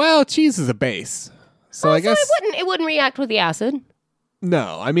in it. Well, cheese is a base. So I guess it wouldn't react with the acid.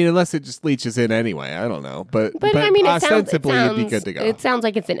 No, I mean unless it just leaches in anyway. I don't know, but I mean, ostensibly it'd be good to go. It sounds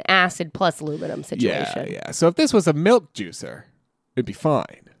like it's an acid plus aluminum situation. Yeah. So if this was a milk juicer, it'd be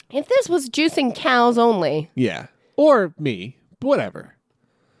fine. If this was juicing cows only, yeah, or me, whatever.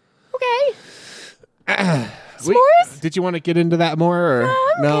 Okay. S'mores? Did you want to get into that more, or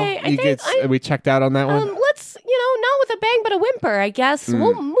no? Okay. We checked out on that one. Let's not with a bang but a whimper. I guess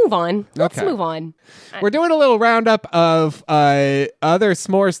we'll move on. Let's move on. We're doing a little roundup of other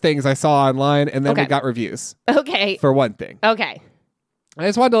s'mores things I saw online, and then we got reviews. Okay. For one thing. Okay. I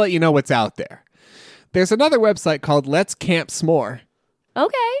just wanted to let you know what's out there. There's another website called Let's Camp S'more.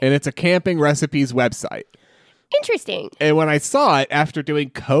 Okay. And it's a camping recipes website. Interesting. And when I saw it, after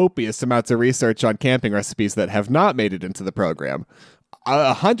doing copious amounts of research on camping recipes that have not made it into the program,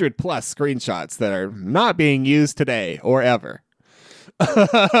 100+ screenshots that are not being used today or ever.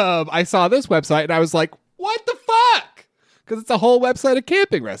 I saw this website and I was like, what the fuck? Because it's a whole website of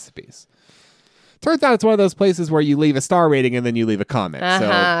camping recipes. Turns out it's one of those places where you leave a star rating and then you leave a comment.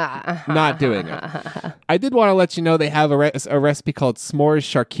 Not doing it. I did want to let you know they have a recipe called S'mores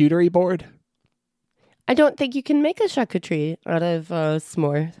Charcuterie Board. I don't think you can make a charcuterie out of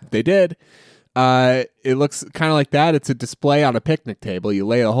s'more. They did. It looks kind of like that. It's a display on a picnic table. You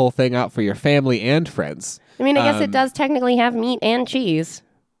lay the whole thing out for your family and friends. I mean, I guess it does technically have meat and cheese.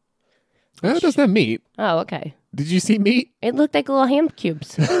 No, it doesn't have meat. Oh, okay. Did you see meat? It looked like little ham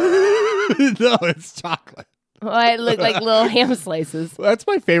cubes. No, it's chocolate. Oh, it looked like little ham slices. That's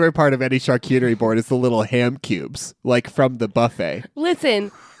my favorite part of any charcuterie board is the little ham cubes, like from the buffet.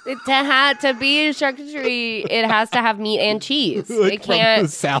 Listen, To be a charcuterie, it has to have meat and cheese. Like It can't. from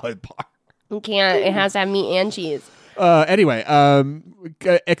the salad bar. It can't. It has to have meat and cheese. Anyway,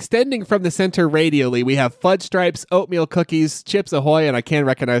 extending from the center radially, we have fudge stripes, oatmeal cookies, Chips Ahoy, and I can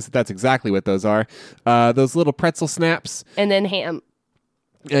recognize that that's exactly what those are. Those little pretzel snaps. And then ham.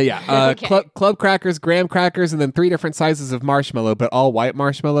 Okay. Club crackers, graham crackers, and then 3 different sizes of marshmallow, but all white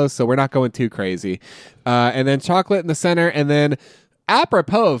marshmallows, so we're not going too crazy. And then chocolate in the center, and then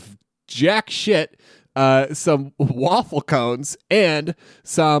apropos of jack shit, some waffle cones and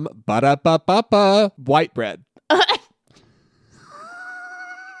some ba-da-ba-ba-ba white bread.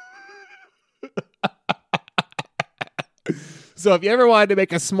 So if you ever wanted to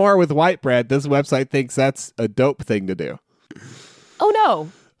make a s'more with white bread, this website thinks that's a dope thing to do. Oh,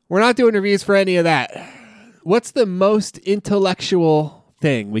 no. We're not doing reviews for any of that. What's the most intellectual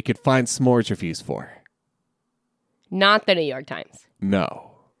thing we could find s'mores reviews for? Not the New York Times.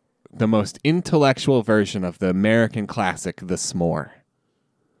 No. The most intellectual version of the American classic, The S'more.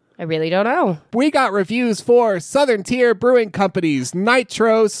 I really don't know. We got reviews for Southern Tier Brewing Company's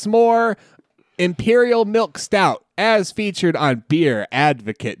Nitro S'more Imperial Milk Stout, as featured on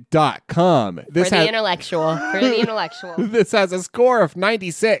beeradvocate.com. For the intellectual. This has a score of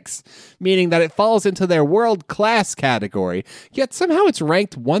 96, meaning that it falls into their world-class category, yet somehow it's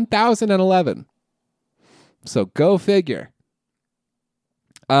ranked 1011. So go figure.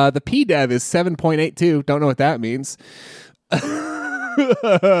 The PDEV is 7.82. Don't know what that means.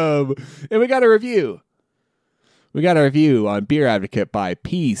 And we got a review. We got a review on Beer Advocate by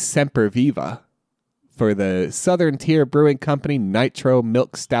P. Semper Viva for the Southern Tier Brewing Company Nitro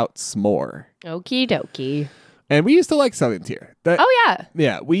Milk Stout S'more. Okie dokie. And we used to like Southern Tier.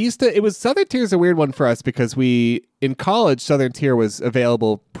 Yeah, we used to. It was Southern Tier is a weird one for us because in college, Southern Tier was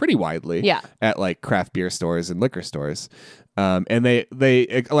available pretty widely. Yeah. At like craft beer stores and liquor stores. And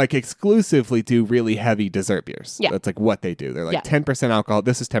they like exclusively do really heavy dessert beers. Yeah. That's like what they do. They're like 10% alcohol.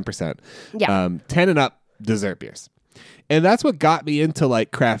 This is 10%. Yeah. 10 and up dessert beers. And that's what got me into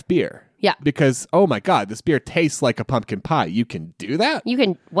like craft beer. Yeah. Because, oh my God, this beer tastes like a pumpkin pie. You can do that?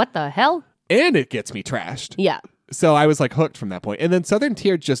 What the hell? And it gets me trashed. Yeah. So I was like hooked from that point. And then Southern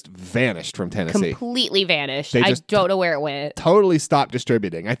Tier just vanished from Tennessee. Completely vanished. They I just don't know where it went. Totally stopped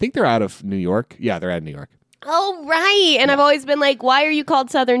distributing. I think they're out of New York. Yeah, they're out of New York. Oh, right. And I've always been like, why are you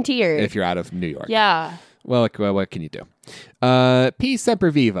called Southern Tier? If you're out of New York. Yeah. Well, what can you do? P. Semper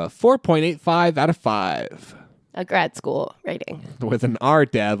Viva, 4.85 out of 5. A grad school rating. With an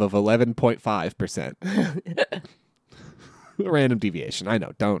RDEV of 11.5%. Random deviation. I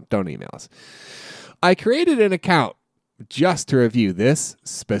know. Don't email us. I created an account just to review this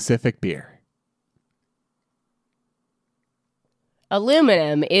specific beer.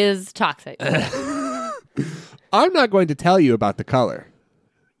 Aluminum is toxic. I'm not going to tell you about the color,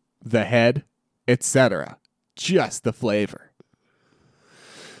 the head, etc. Just the flavor.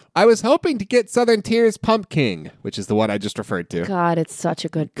 I was hoping to get Southern Tier's Pumpkin, which is the one I just referred to. God, it's such a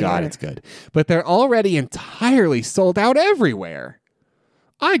good beer. God, it's good. But they're already entirely sold out everywhere.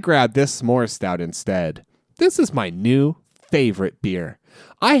 I grabbed this s'more stout instead. This is my new favorite beer.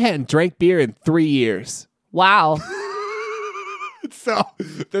 I hadn't drank beer in 3 years. Wow. So,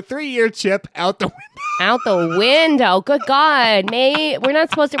 the 3-year chip out the window. Out the window. Good God, mate. We're not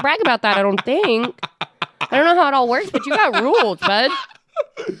supposed to brag about that, I don't think. I don't know how it all works, but you got rules, bud.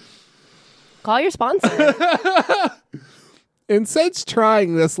 Call your sponsor. And since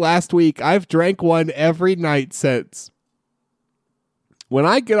trying this last week, I've drank one every night since. When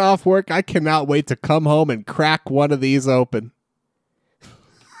I get off work, I cannot wait to come home and crack one of these open.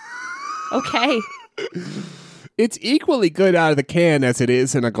 Okay. It's equally good out of the can as it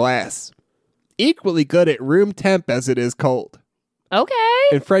is in a glass. Equally good at room temp as it is cold. Okay.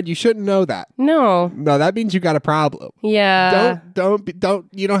 And Fred, you shouldn't know that. No, that means you got a problem. Yeah.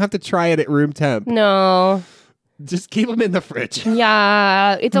 You don't have to try it at room temp. No. Just keep them in the fridge.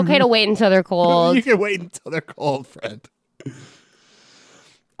 Yeah. It's okay to wait until they're cold. You can wait until they're cold, Fred.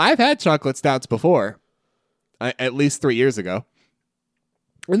 I've had chocolate stouts before, at least 3 years ago.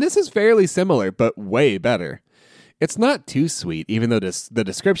 And this is fairly similar, but way better. It's not too sweet, even though the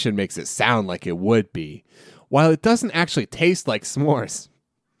description makes it sound like it would be, while it doesn't actually taste like s'mores.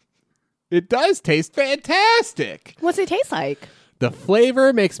 It does taste fantastic. What's it taste like? The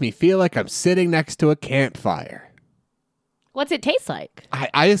flavor makes me feel like I'm sitting next to a campfire. What's it taste like?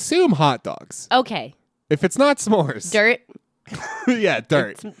 I assume hot dogs. Okay. If it's not s'mores. Dirt? Yeah,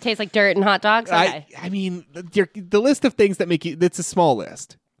 dirt. It tastes like dirt and hot dogs? Okay. I mean, the list of things that make you... It's a small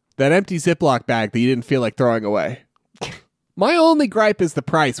list. That empty Ziploc bag that you didn't feel like throwing away. My only gripe is the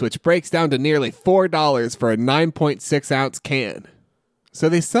price, which breaks down to nearly $4 for a 9.6 ounce can. So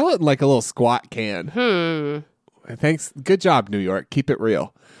they sell it in like a little squat can. Thanks. Good job, New York. Keep it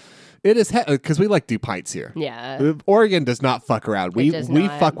real. It is because we like do pints here. Yeah. Oregon does not fuck around. We does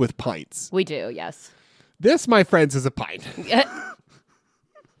not. fuck with pints. We do, yes. This, my friends, is a pint.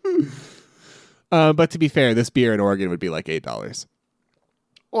 But to be fair, this beer in Oregon would be like $8.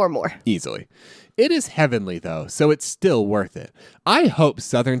 Or more. Easily. It is heavenly, though, so it's still worth it. I hope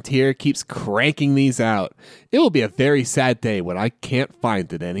Southern Tier keeps cranking these out. It will be a very sad day when I can't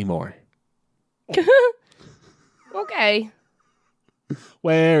find it anymore. Okay.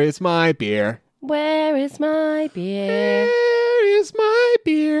 Where is my beer? Where is my beer? Where is my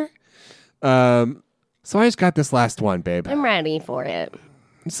beer? So I just got this last one, babe. I'm ready for it.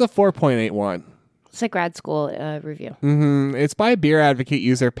 It's a 4.81. It's a grad school review. Mm-hmm. It's by beer advocate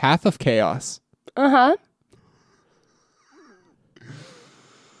user Path of Chaos. Uh-huh.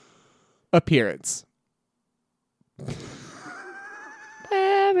 Appearance.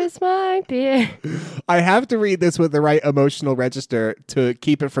 Where is my beer? I have to read this with the right emotional register to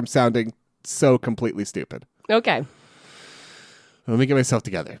keep it from sounding so completely stupid. Okay. Let me get myself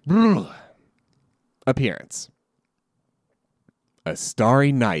together. Appearance. A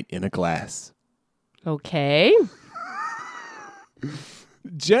starry night in a glass. Okay.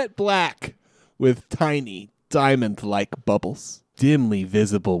 Jet black with tiny diamond-like bubbles. Dimly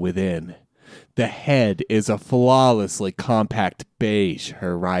visible within. The head is a flawlessly compact beige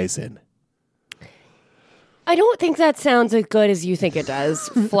horizon. I don't think that sounds as good as you think it does.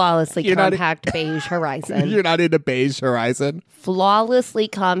 Flawlessly compact beige horizon. You're not into beige horizon? Flawlessly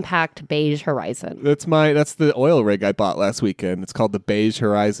compact beige horizon. That's the oil rig I bought last weekend. It's called the Beige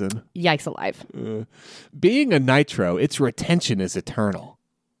Horizon. Yikes alive. Being a nitro, its retention is eternal.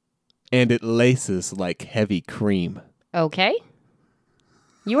 And it laces like heavy cream. Okay.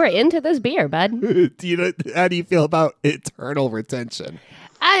 You are into this beer, bud. How do you feel about eternal retention?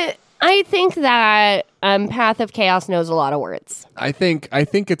 I think that Path of Chaos knows a lot of words. I think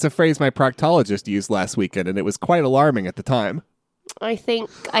it's a phrase my proctologist used last weekend, and it was quite alarming at the time. I think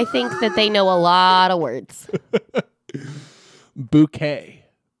that they know a lot of words. Bouquet.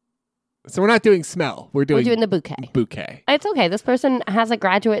 So we're not doing smell. We're doing the bouquet. Bouquet. It's okay. This person has a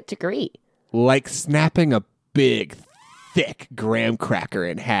graduate degree. Like snapping a big, thick graham cracker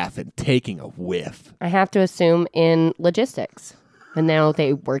in half and taking a whiff. I have to assume in logistics. And now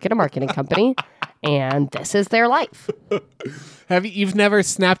they work at a marketing company, and this is their life. You've never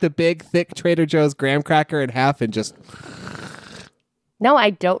snapped a big, thick Trader Joe's graham cracker in half and just... No,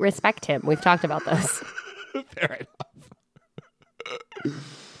 I don't respect him. We've talked about this. Fair enough.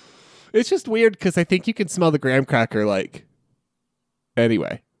 It's just weird because I think you can smell the graham cracker like...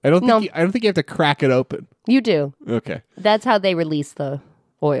 Anyway, I don't think you have to crack it open. You do. Okay. That's how they release the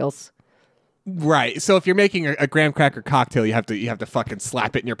oils. Right. So if you're making a graham cracker cocktail, you have to fucking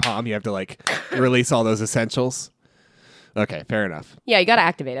slap it in your palm. You have to like release all those essentials. Okay, fair enough. Yeah, you got to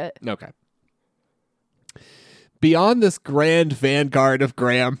activate it. Okay. Beyond this grand vanguard of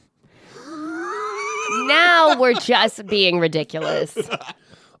graham. Now we're just being ridiculous.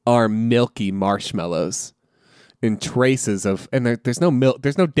 Are milky marshmallows in traces of, and there's no milk,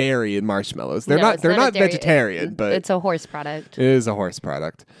 there's no dairy in marshmallows. They're not vegetarian, but it's a horse product. It is a horse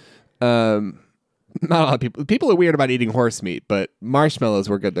product. Not a lot of people are weird about eating horse meat, but marshmallows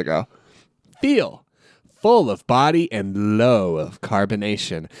were good to go. Feel full of body and low of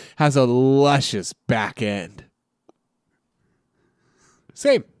carbonation. Has a luscious back end.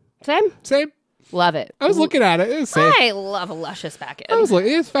 Same. Love it. I was looking at it. It was the same. I love a luscious back end. I was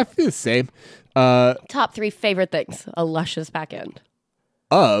looking. I feel the same. Top 3 favorite things: a luscious back end.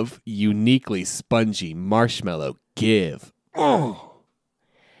 Of uniquely spongy marshmallow give. Oh.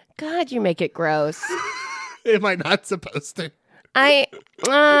 God, you make it gross. Am I not supposed to? I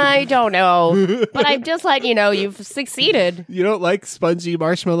don't know, but I'm just letting you know you've succeeded. You don't like spongy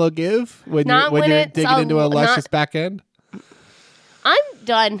marshmallow give when you're digging into a luscious back end? I'm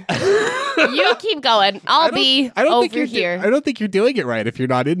done. You keep going. I'll be over here. I don't think you're doing it right if you're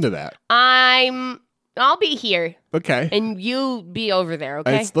not into that. I'll be here. Okay. And you be over there,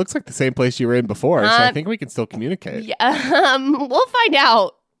 okay? It looks like the same place you were in before, so I think we can still communicate. Yeah, we'll find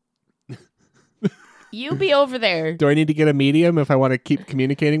out. You be over there. Do I need to get a medium if I want to keep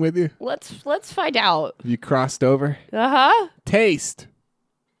communicating with you? Let's find out. You crossed over? Uh-huh. Taste.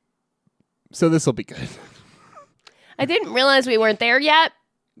 So this will be good. I didn't realize we weren't there yet.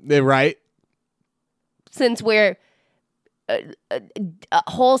 Right. Since we're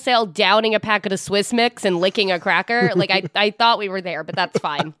wholesale downing a packet of Swiss Mix and licking a cracker. Like I thought we were there, but that's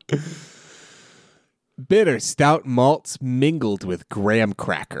fine. Bitter stout malts mingled with graham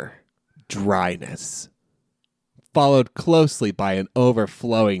cracker. Dryness. followed closely by an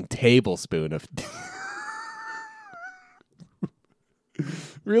overflowing tablespoon of...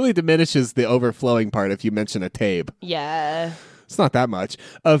 Really diminishes the overflowing part if you mention a tabe. Yeah. It's not that much.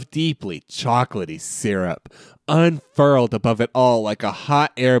 Of deeply chocolatey syrup. Unfurled above it all like a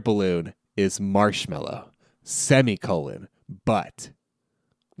hot air balloon is marshmallow. Semicolon. But.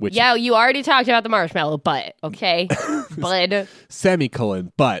 Which, yeah, you already talked about the marshmallow, but, okay? Bud.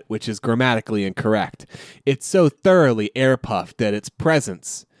 Semicolon, but, which is grammatically incorrect. It's so thoroughly air-puffed that its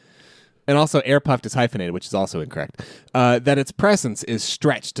presence... And also air-puffed is hyphenated, which is also incorrect. That its presence is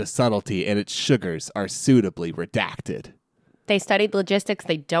stretched to subtlety and its sugars are suitably redacted. They studied logistics.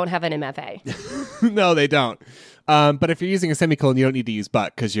 They don't have an MFA. No, they don't. But if you're using a semicolon, you don't need to use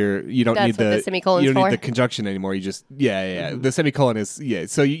but because you don't need the semicolon's you don't for? need the conjunction anymore. You just Mm-hmm. The semicolon is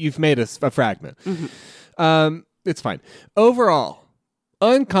So you've made a fragment. Mm-hmm. It's fine. Overall,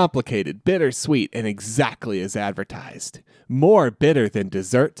 uncomplicated, bittersweet, and exactly as advertised. More bitter than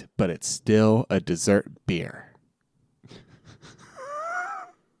dessert, but it's still a dessert beer.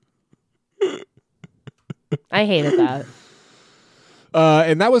 I hated that.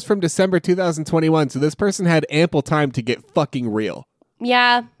 And that was from December 2021, so this person had ample time to get fucking real.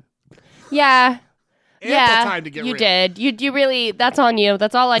 Yeah. Ample time to get you real. did. You really, that's on you.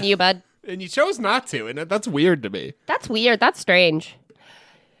 That's all on you, bud. And you chose not to, and that's weird to me. That's weird. That's strange.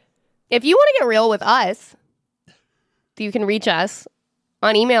 If you want to get real with us, you can reach us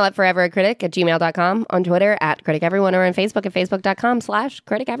on email at foreveracritic@gmail.com, on Twitter @criticeveryone, or on Facebook at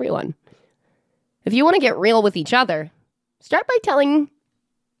facebook.com/criticeveryone. If you want to get real with each other, start by telling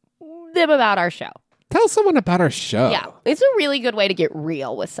them about our show. Tell someone about our show. Yeah, it's a really good way to get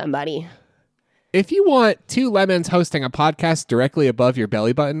real with somebody. If you want two lemons hosting a podcast directly above your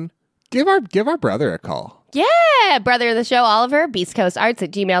belly button, give our brother a call. Yeah, brother of the show, Oliver,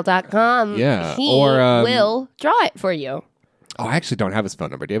 beastcoastarts@gmail.com. Yeah, he or, will draw it for you. Oh, I actually don't have his phone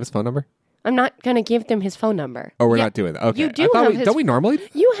number. Do you have his phone number? I'm not going to give them his phone number. Oh, we're not doing that. Okay. You do I thought have we, his- don't we normally do?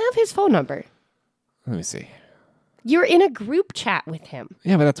 You have his phone number. Let me see. You're in a group chat with him.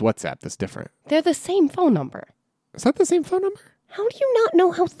 Yeah, but that's WhatsApp. That's different. They're the same phone number. Is that the same phone number? How do you not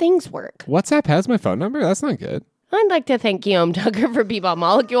know how things work? WhatsApp has my phone number? That's not good. I'd like to thank Guillaume Tucker for Bebop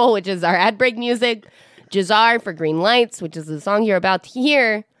Molecule, which is our ad break music, Jazar for Green Lights, which is the song you're about to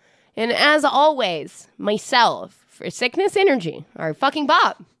hear, and as always, myself for Sickness Energy, our fucking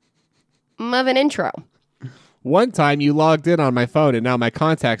bop of an intro. One time you logged in on my phone and now my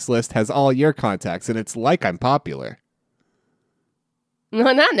contacts list has all your contacts and it's like I'm popular.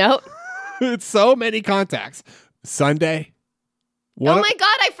 On that note, It's so many contacts. Sunday. oh my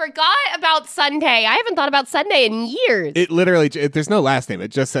God, I forgot about Sunday. I haven't thought about Sunday in years. It literally, there's no last name. It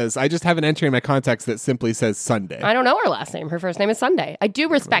just says, I just have an entry in my contacts that simply says Sunday. I don't know her last name. Her first name is Sunday. I do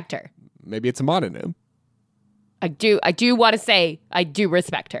respect her. Maybe it's a mononym. I do want to say I do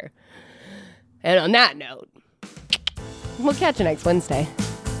respect her. And on that note, we'll catch you next Wednesday.